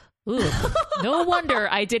 ooh, no wonder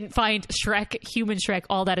I didn't find human Shrek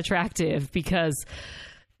all that attractive because,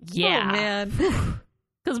 yeah. Oh, man.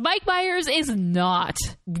 Because Mike Myers is not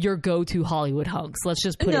your go-to Hollywood hunks. Let's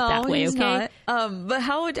just put it that way, he's okay? Not. But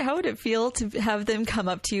how would it feel to have them come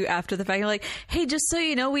up to you after the fact? You're like, hey, just so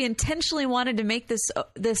you know, we intentionally wanted to make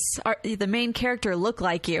the main character look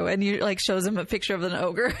like you, and you like shows him a picture of an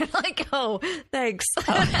ogre, like, oh, thanks.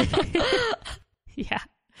 Oh. Yeah.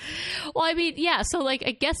 Well, I mean, yeah. So, like,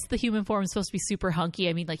 I guess the human form is supposed to be super hunky.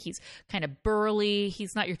 I mean, like, he's kind of burly.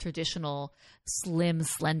 He's not your traditional slim,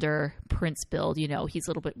 slender prince build. You know, he's a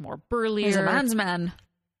little bit more burlier. He's a man's man.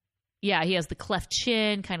 yeah, he has the cleft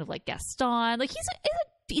chin, kind of like Gaston. Like he's a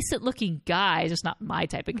decent looking guy, just not my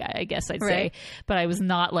type of guy, I guess I'd say. But I was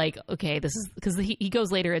not like, okay, this is because he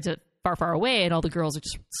goes later into Far, Far Away, and all the girls are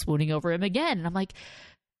just swooning over him again, and I'm like,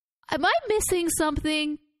 am I missing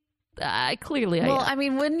something? Clearly, well, I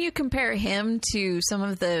mean, when you compare him to some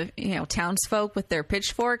of the townsfolk with their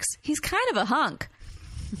pitchforks, he's kind of a hunk.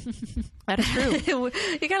 That is true.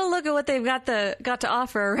 You got to look at what they've got to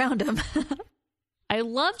offer around him. I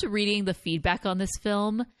loved reading the feedback on this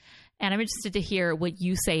film, and I'm interested to hear what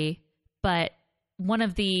you say, but one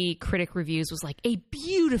of the critic reviews was like, a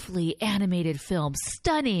beautifully animated film,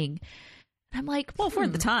 stunning. And I'm like, well, for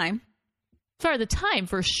the time. For the time,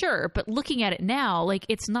 for sure. But looking at it now, like,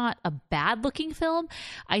 it's not a bad looking film.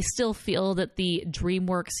 I still feel that the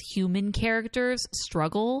DreamWorks human characters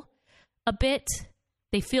struggle a bit.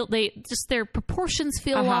 Their proportions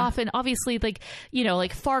feel off. And obviously, like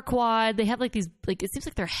Farquaad, they have like these, like, it seems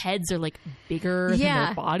like their heads are like bigger than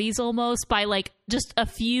their bodies almost by like just a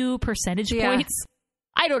few percentage points.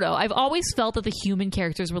 I don't know. I've always felt that the human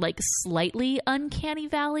characters were like slightly uncanny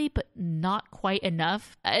valley, but not quite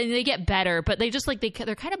enough. And they get better, but they just like,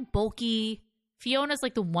 they're kind of bulky. Fiona's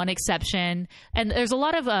like the one exception. And there's a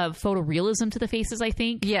lot of photorealism to the faces, I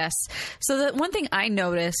think. Yes. So the one thing I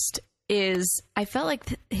noticed is I felt like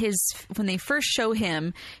when they first show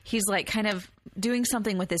him, he's like kind of doing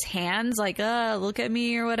something with his hands, like, look at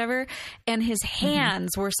me or whatever. And his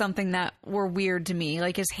hands were something that were weird to me.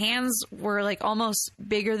 Like his hands were like almost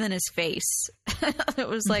bigger than his face. It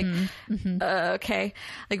was like, okay.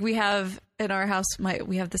 Like we have in our house,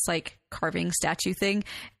 we have this like carving statue thing,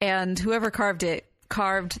 and whoever carved it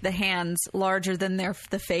carved the hands larger than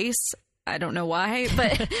the face. I don't know why,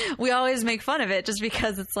 but we always make fun of it just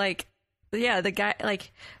because it's like, yeah, the guy,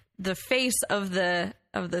 like the face of the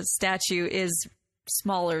statue is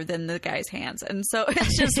smaller than the guy's hands. And so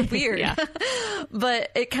it's just weird.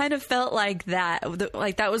 But it kind of felt like that.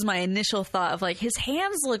 Like that was my initial thought of like, his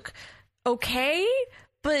hands look okay,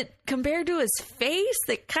 but compared to his face,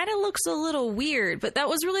 it kind of looks a little weird. But that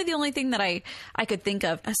was really the only thing that I could think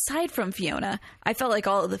of. Aside from Fiona, I felt like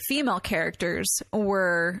all of the female characters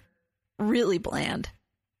were really bland.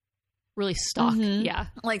 Really stock, yeah.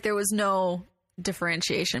 Like there was no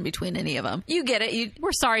differentiation between any of them. You get it.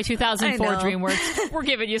 We're sorry, 2004 DreamWorks. We're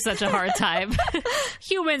giving you such a hard time.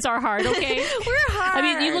 Humans are hard, okay? We're hard. I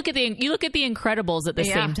mean, you look at the Incredibles at the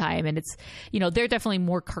same time, and it's, they're definitely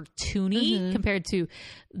more cartoony compared to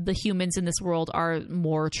the humans in this world are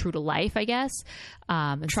more true to life, I guess.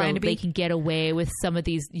 And trying so to be. They can get away with some of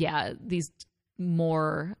these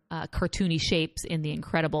more cartoony shapes in the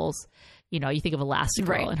Incredibles. You think of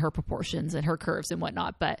Elastigirl and her proportions and her curves and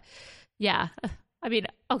whatnot. But yeah, I mean,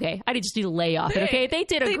 okay, I just need to lay off it. Okay, they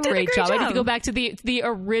did a great job. I need to go back to the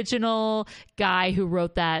original guy who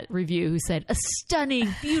wrote that review, who said a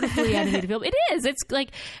stunning, beautifully animated film. It is. It's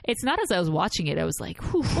like, it's not as I was watching it, I was like,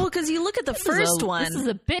 whew. Well, because you look at the first one. This is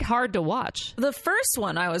a bit hard to watch. The first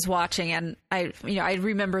one I was watching, and I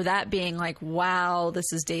remember that being like, wow,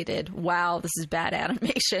 this is dated. Wow, this is bad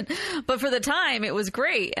animation. But for the time, it was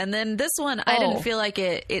great. And then this one, I didn't feel like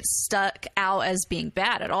it stuck out as being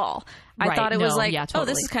bad at all. I thought it was like, oh,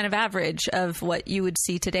 this is kind of average of what you would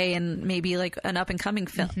see today in maybe like an up and coming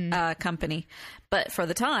film company. But for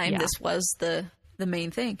the time, this was the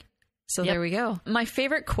main thing. So there we go. My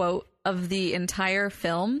favorite quote of the entire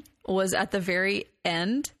film was at the very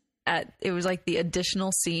end. It was like the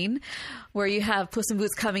additional scene where you have Puss in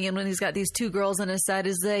Boots coming in when he's got these two girls on his side.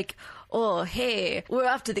 Is like, oh, hey, we're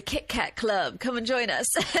off to the Kit Kat Club. Come and join us.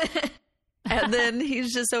 And then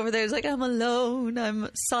he's just over there. He's like, I'm alone. I'm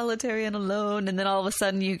solitary and alone. And then all of a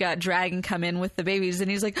sudden you got Dragon come in with the babies. And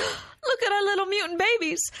he's like, look at our little mutant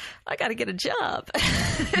babies. I got to get a job.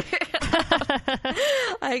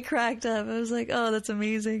 I cracked up. I was like, oh, that's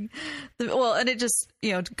amazing. Well, and it just,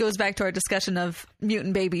 goes back to our discussion of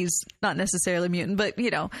mutant babies, not necessarily mutant, but,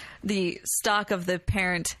 the stock of the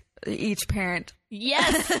parent, each parent.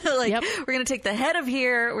 Yes. We're going to take the head of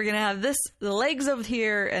here. We're going to have the legs of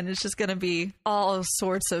here. And it's just going to be all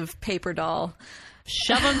sorts of paper doll.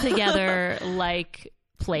 Shove them together like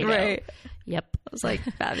Play-Doh. Right. Yep. It was like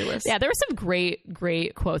fabulous. Yeah, there were some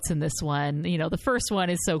great quotes in this one. The first one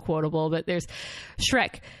is so quotable, but there's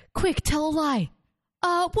Shrek. Quick, tell a lie.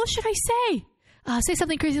 What should I say? Say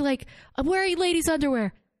something crazy like, I'm wearing ladies'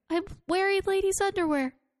 underwear. I'm wearing ladies'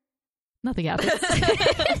 underwear. Nothing happens.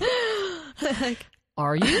 Like,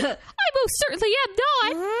 are you? I most certainly am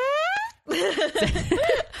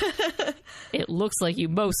not. It looks like you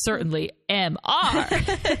most certainly are.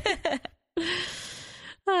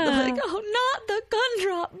 Like, oh, not the gun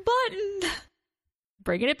drop button.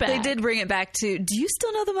 bringing it back. They did bring it back to, do you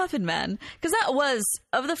still know the Muffin Man? Because that was,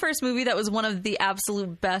 of the first movie, that was one of the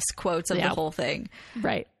absolute best quotes of the whole thing.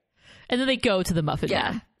 Right. And then they go to the Muffin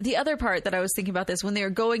Yeah. Man. The other part that I was thinking about this, when they were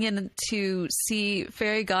going in to see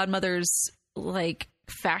Fairy Godmother's, like,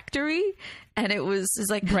 factory, and it was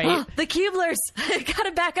like, right. Oh, the Keeblers,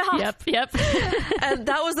 gotta back off. Yep. And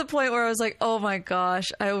that was the point where I was like, oh my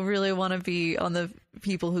gosh, I really want to be on the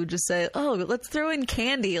people who just say, oh, let's throw in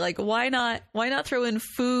candy. Like, why not throw in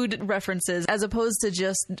food references as opposed to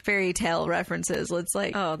just fairy tale references? It's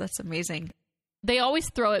like, oh, that's amazing. They always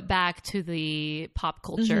throw it back to the pop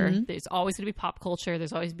culture. Mm-hmm. There's always going to be pop culture.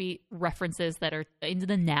 There's always be references that are into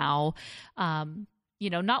the now.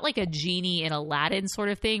 Not like a genie in Aladdin sort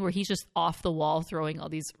of thing where he's just off the wall throwing all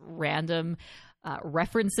these random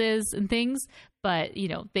references and things. But,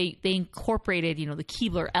 they incorporated, the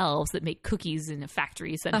Keebler elves that make cookies in a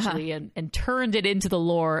factory essentially and turned it into the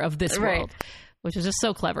lore of this world, which is just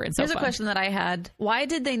so clever and so Here's fun. a question that I had. Why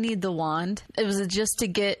did they need the wand? Was it just to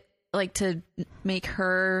get, like, to make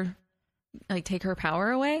her, like, take her power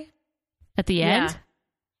away? At the end?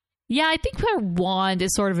 Yeah, I think her wand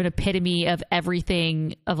is sort of an epitome of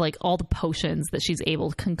everything, of like all the potions that she's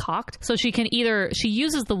able to concoct. So she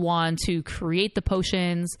uses the wand to create the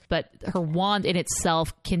potions, but her wand in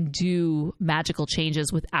itself can do magical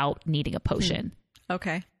changes without needing a potion.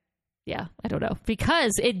 Okay. Yeah, I don't know.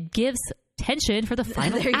 Because it gives tension for the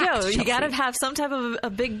final There you act, go. Chelsea. You got to have some type of a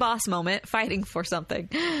big boss moment fighting for something.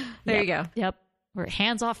 There you go. Yep. Where it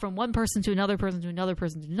hands off from one person to another person to another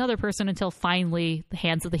person to another person until finally the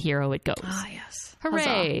hands of the hero it goes. Ah, yes.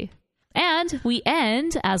 Hooray. And we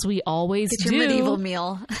end, as we always Get do. your medieval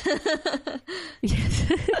meal. That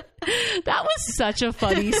was such a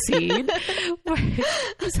funny scene. Where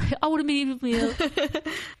he's like, I want a medieval meal.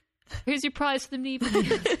 Here's your prize for the medieval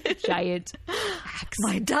meal. Giant axe.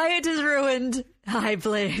 My diet is ruined. I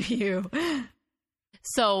blame you.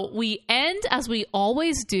 So we end, as we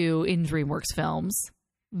always do in DreamWorks films,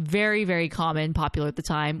 very, very common, popular at the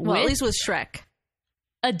time, Well, with at least with Shrek.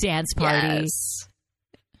 a dance party. Yes.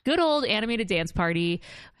 Good old animated dance party.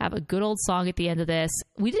 Have a good old song at the end of this.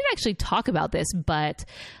 We didn't actually talk about this, but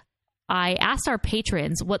I asked our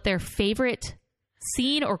patrons what their favorite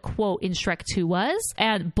scene or quote in Shrek 2 was,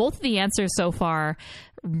 and both of the answers so far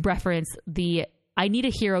reference the I need a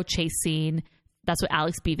hero chase scene. That's what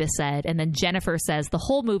Alex Beavis said. And then Jennifer says the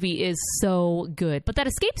whole movie is so good. But that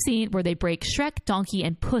escape scene where they break Shrek, Donkey,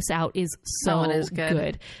 and Puss out is so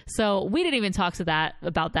good. So we didn't even talk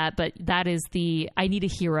about that, but that is the I Need a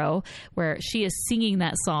Hero, where she is singing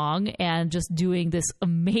that song and just doing this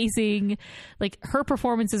amazing, like, her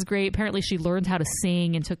performance is great. Apparently she learned how to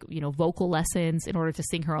sing and took, vocal lessons in order to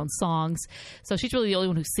sing her own songs. So she's really the only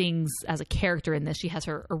one who sings as a character in this. She has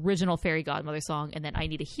her original Fairy Godmother song and then I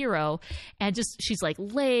Need a Hero. And just she's like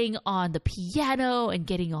laying on the piano and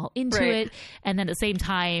getting all into it. And then at the same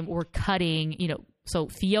time, we're cutting, so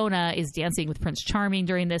Fiona is dancing with Prince Charming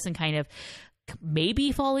during this and kind of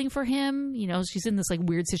maybe falling for him. She's in this like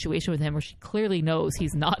weird situation with him where she clearly knows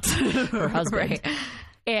he's not her husband.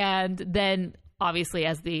 And then obviously,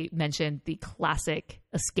 as they mentioned, the classic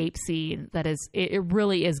escape scene that is, it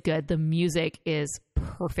really is good. The music is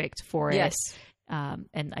perfect for it. Yes.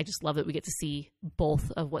 And I just love that we get to see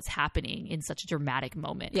both of what's happening in such a dramatic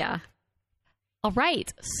moment. Yeah. All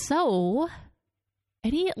right. So,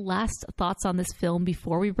 any last thoughts on this film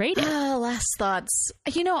before we rate it? Last thoughts.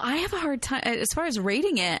 I have a hard time as far as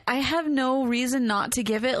rating it. I have no reason not to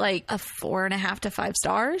give it like a 4.5 to 5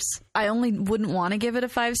 stars. I only wouldn't want to give it a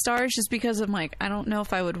 5 stars just because I'm like, I don't know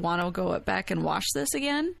if I would want to go back and watch this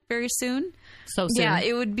again very soon. So soon. Yeah,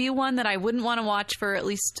 it would be one that I wouldn't want to watch for at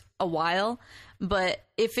least a while. But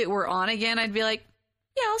if it were on again, I'd be like,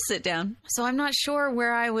 yeah, I'll sit down. So I'm not sure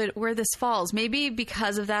where this falls. Maybe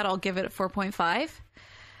because of that, I'll give it a 4.5.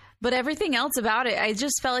 But everything else about it, I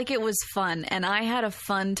just felt like it was fun. And I had a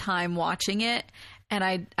fun time watching it. And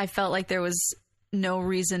I felt like there was no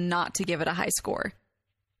reason not to give it a high score.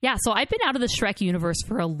 Yeah, so I've been out of the Shrek universe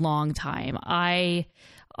for a long time. I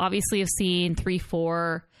obviously have seen 3,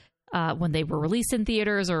 4 when they were released in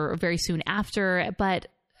theaters or very soon after. But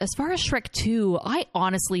as far as Shrek 2, I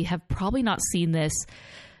honestly have probably not seen this,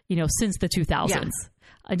 since the 2000s. Yeah.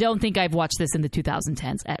 I don't think I've watched this in the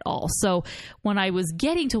 2010s at all. So when I was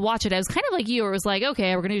getting to watch it, I was kind of like you, where it was like,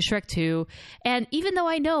 okay, we're going to do Shrek 2. And even though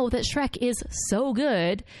I know that Shrek is so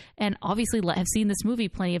good, and obviously have seen this movie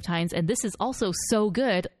plenty of times, and this is also so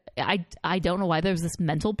good, I don't know why there was this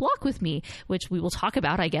mental block with me, which we will talk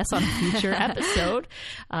about, I guess, on a future episode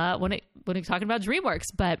when we're talking about DreamWorks.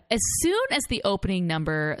 But as soon as the opening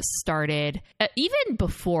number started, even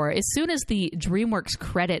before, as soon as the DreamWorks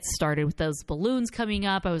credits started with those balloons coming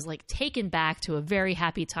up, I was like taken back to a very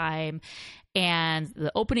happy time. And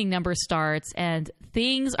the opening number starts and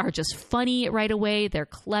things are just funny right away. They're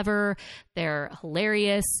clever. They're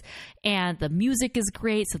hilarious. And the music is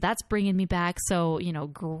great. So that's bringing me back. So,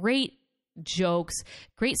 great jokes,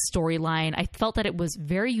 great storyline. I felt that it was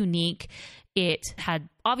very unique. It had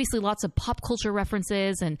obviously lots of pop culture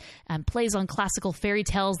references and plays on classical fairy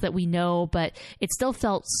tales that we know, but it still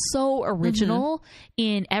felt so original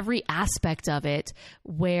in every aspect of it,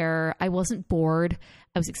 where I wasn't bored.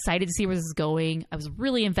 I was excited to see where this is going. I was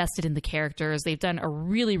really invested in the characters. They've done a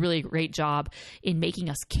really, really great job in making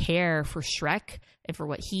us care for Shrek and for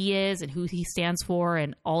what he is and who he stands for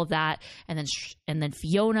and all of that. And then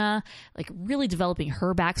Fiona, like really developing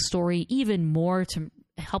her backstory even more to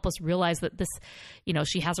help us realize that this,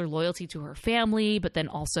 she has her loyalty to her family, but then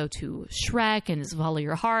also to Shrek and is follow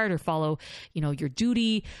your heart or follow, your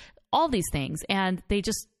duty, all these things. And they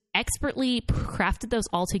just expertly crafted those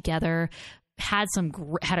all together. Had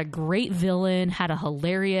a great villain, had a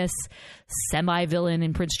hilarious semi-villain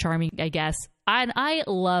in Prince Charming, I guess. And I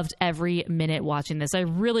loved every minute watching this. I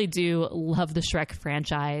really do love the Shrek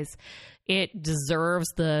franchise. It deserves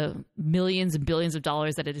the millions and billions of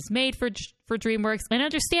dollars that it has made for DreamWorks. And I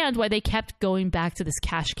understand why they kept going back to this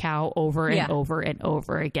cash cow over and over and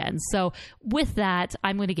over again. So with that,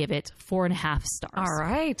 I'm going to give it 4.5 stars. All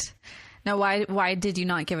right. Now, why did you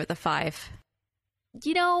not give it the 5?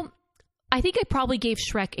 I think I probably gave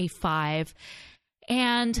Shrek a 5,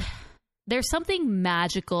 and there's something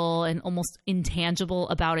magical and almost intangible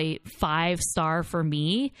about a 5-star for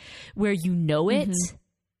me, where it,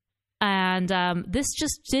 and this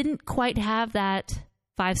just didn't quite have that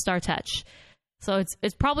 5-star touch. So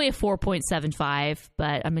it's probably a 4.75,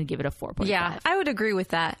 but I'm going to give it a 4.5. Yeah, I would agree with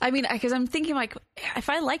that. I mean, because I'm thinking like, if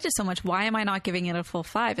I liked it so much, why am I not giving it a full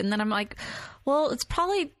 5? And then I'm like, well, it's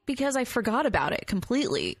probably because I forgot about it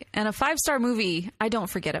completely. And a 5-star movie, I don't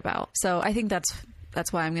forget about. So I think that's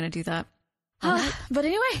why I'm going to do that. But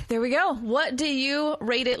anyway, there we go. What do you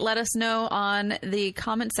rate it? Let us know on the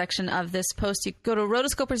comment section of this post. You go to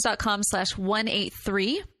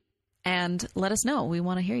rotoscopers.com/183 and let us know. We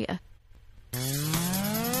want to hear you. I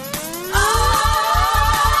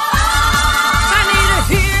need a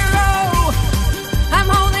hero. I'm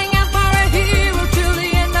holding out for a hero till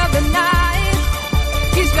the end of the night.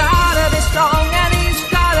 He's gotta be strong and he's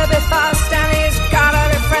gotta be fast and he's gotta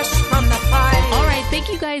be fresh from the fight. All right, thank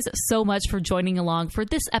you guys so much for joining along for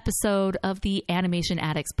this episode of the Animation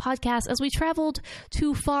Addicts podcast as we traveled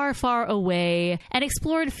to far, far away and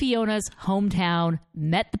explored Fiona's hometown,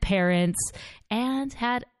 met the parents, and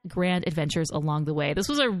had grand adventures along the way. This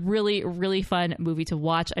was a really, really fun movie to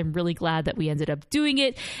watch. I'm really glad that we ended up doing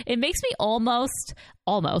it. It makes me almost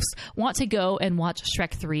want to go and watch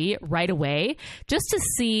Shrek 3 right away just to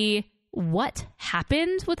see what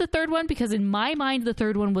happened with the third one, because in my mind, the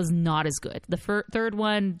third one was not as good. The third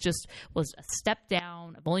one just was a step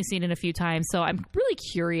down. I've only seen it a few times, so I'm really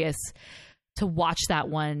curious to watch that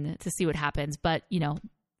one to see what happens. But,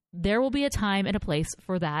 there will be a time and a place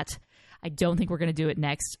for that. I don't think we're going to do it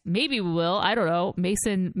next. Maybe we will. I don't know.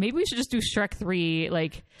 Mason, maybe we should just do Shrek 3,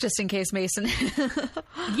 just in case Mason.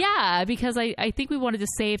 Yeah, because I think we wanted to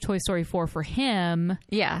save Toy Story 4 for him.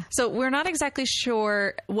 Yeah. So we're not exactly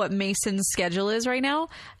sure what Mason's schedule is right now.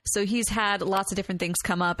 So he's had lots of different things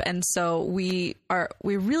come up. And so we're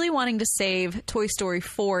really wanting to save Toy Story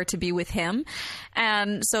 4 to be with him.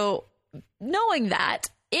 And so knowing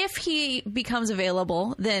that, if he becomes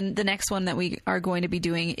available, then the next one that we are going to be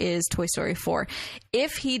doing is Toy Story 4.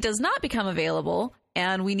 If he does not become available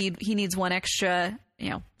and he needs one extra,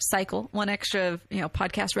 cycle, one extra,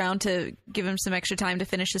 podcast round to give him some extra time to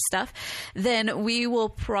finish his stuff, then we will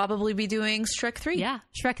probably be doing Shrek 3. Yeah,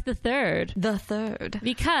 Shrek the Third. The Third.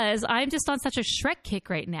 Because I'm just on such a Shrek kick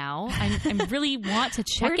right now. I really want to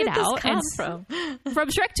check it out. Where did this come from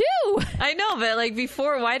Shrek 2. I know, but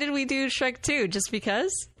before, why did we do Shrek 2? Just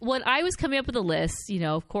because? When I was coming up with a list,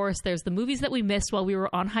 of course, there's the movies that we missed while we were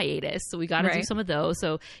on hiatus. So we got to do some of those.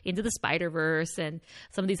 So Into the Spider-Verse and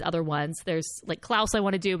some of these other ones. There's Klaus I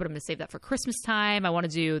want to do, but I'm going to save that for Christmas time. I want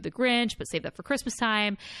to do The Grinch, but save that for Christmas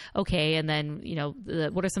time. Okay. And then,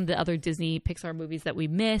 what are some of the other Disney Pixar movies that we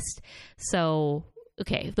missed? So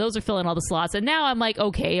okay, those are filling all the slots. And now I'm like,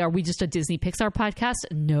 okay, are we just a Disney Pixar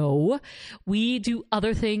podcast? No, we do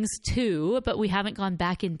other things too, but we haven't gone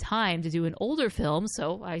back in time to do an older film.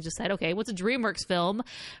 So I just said, okay, what's a DreamWorks film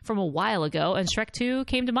from a while ago? And Shrek 2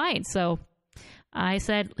 came to mind. So I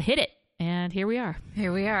said, hit it. And here we are.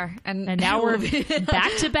 Here we are. And now we're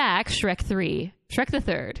back to back Shrek 3, Shrek the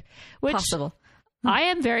Third, which possible. I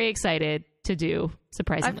am very excited to do,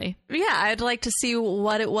 surprisingly. I'd like to see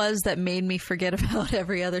what it was that made me forget about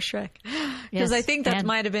every other Shrek. Because I think that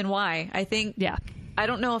might have been why. I think, I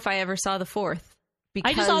don't know if I ever saw the fourth.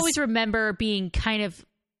 Because I just always remember being kind of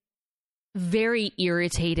very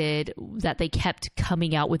irritated that they kept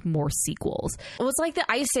coming out with more sequels. It was like the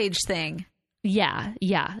Ice Age thing. Yeah.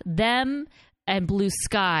 Them and Blue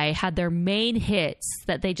Sky had their main hits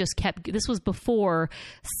that they just kept. This was before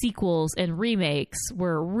sequels and remakes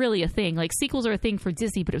were really a thing. Like, sequels are a thing for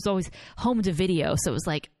Disney, but it was always home to video. So it was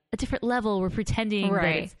like a different level. We're pretending that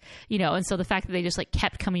it's, and so the fact that they just like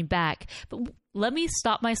kept coming back. But let me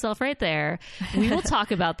stop myself right there. We will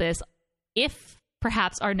talk about this if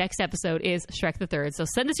perhaps our next episode is Shrek the Third. So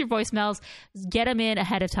send us your voicemails. Get them in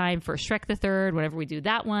ahead of time for Shrek the Third, whenever we do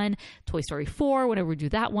that one. Toy Story 4, whenever we do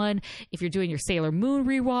that one. If you're doing your Sailor Moon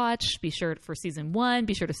rewatch, be sure for season 1,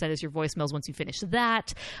 be sure to send us your voicemails once you finish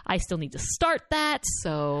that. I still need to start that.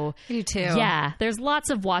 So you too. Yeah, there's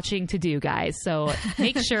lots of watching to do, guys. So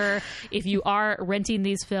make sure if you are renting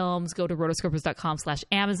these films, go to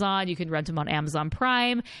rotoscopers.com/Amazon. You can rent them on Amazon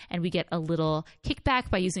Prime, and we get a little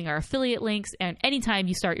kickback by using our affiliate links. And anytime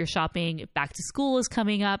you start your shopping, back to school is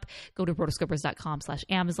coming up, go to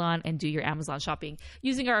rotoscopers.com/Amazon and do your Amazon shopping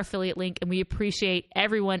using our affiliate link. And we appreciate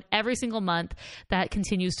everyone every single month that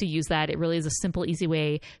continues to use that. It really is a simple, easy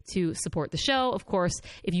way to support the show. Of course,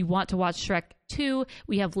 if you want to watch Shrek 2,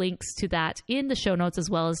 we have links to that in the show notes, as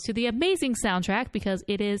well as to the amazing soundtrack, because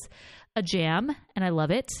it is a jam and I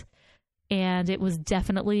love it. And it was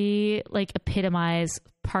definitely like epitomized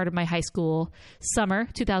part of my high school summer,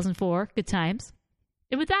 2004. Good times.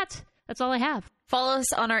 And with that, that's all I have. Follow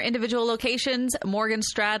us on our individual locations. Morgan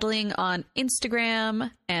Stradling on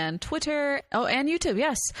Instagram and Twitter. Oh, and YouTube.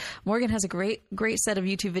 Yes. Morgan has a great set of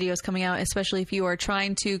YouTube videos coming out, especially if you are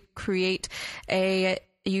trying to create a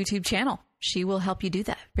YouTube channel. She will help you do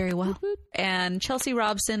that very well. Mm-hmm. And Chelsea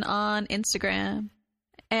Robson on Instagram.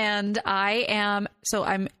 And I'm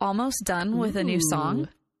almost done with a new song.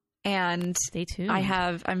 And stay tuned.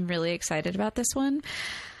 I'm really excited about this one.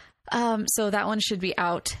 So that one should be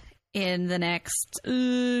out in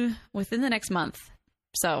the within the next month.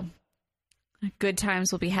 So good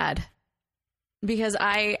times will be had, because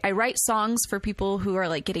I write songs for people who are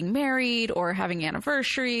like getting married or having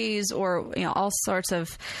anniversaries or, all sorts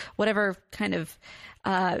of whatever kind of,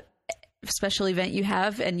 special event you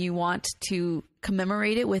have and you want to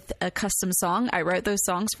commemorate it with a custom song. I write those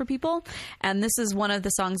songs for people, and this is one of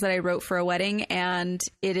the songs that I wrote for a wedding, and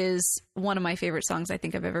it is one of my favorite songs I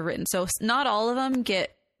think I've ever written. So not all of them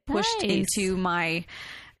get pushed into my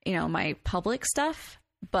my public stuff,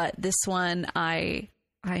 but this one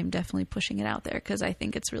I'm definitely pushing it out there because I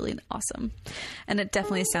think it's really awesome. And it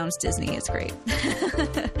definitely sounds Disney. It's great.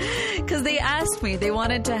 Because they asked me, they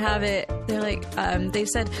wanted to have it, they're like, they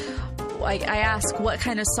said, like, I asked, what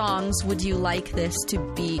kind of songs would you like this to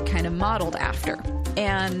be kind of modeled after?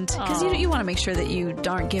 And because you want to make sure that you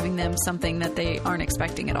aren't giving them something that they aren't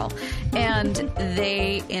expecting at all. And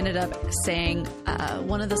they ended up saying,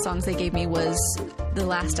 one of the songs they gave me was The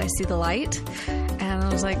Last I See the Light. And I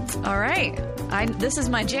was like, all right, this is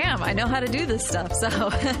my jam. I know how to do this stuff. So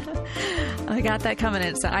I got that coming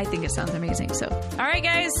in. So I think it sounds amazing. So, all right,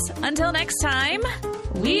 guys, until next time,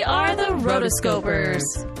 we are the Rotoscopers.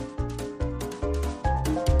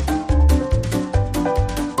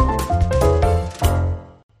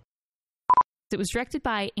 It was directed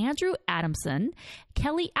by Andrew Adamson,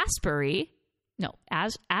 Kelly Asbury. No,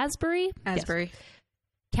 Asbury? Asbury. Yes.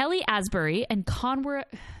 Kelly Asbury and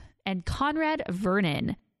Conrad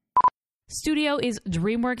Vernon. Studio is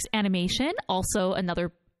DreamWorks Animation. Also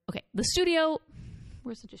another... Okay, the studio...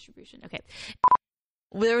 Where's the distribution? Okay.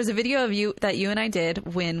 There was a video of you and I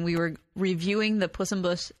did when we were reviewing the Puss in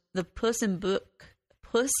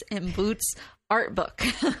Boots art book.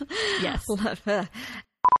 Yes.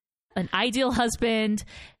 An Ideal Husband,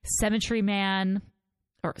 Cemetery Man,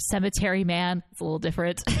 or Cemetery Man. It's a little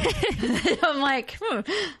different. I'm like,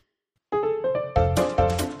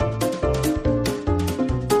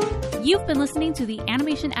 You've been listening to the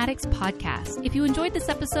Animation Addicts podcast. If you enjoyed this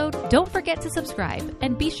episode, don't forget to subscribe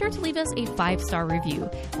and be sure to leave us a 5-star review.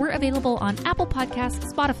 We're available on Apple Podcasts,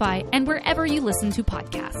 Spotify, and wherever you listen to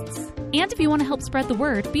podcasts. And if you want to help spread the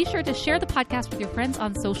word, be sure to share the podcast with your friends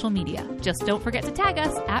on social media. Just don't forget to tag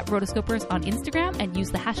us at Rotoscopers on Instagram and use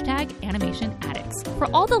the hashtag AnimationAddicts.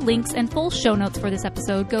 For all the links and full show notes for this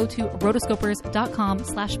episode, go to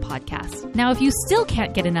rotoscopers.com/podcast. Now, if you still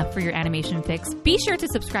can't get enough for your animation fix, be sure to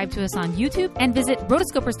subscribe to us on YouTube and visit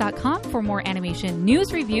rotoscopers.com for more animation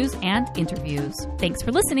news, reviews, and interviews. Thanks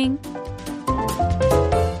for listening.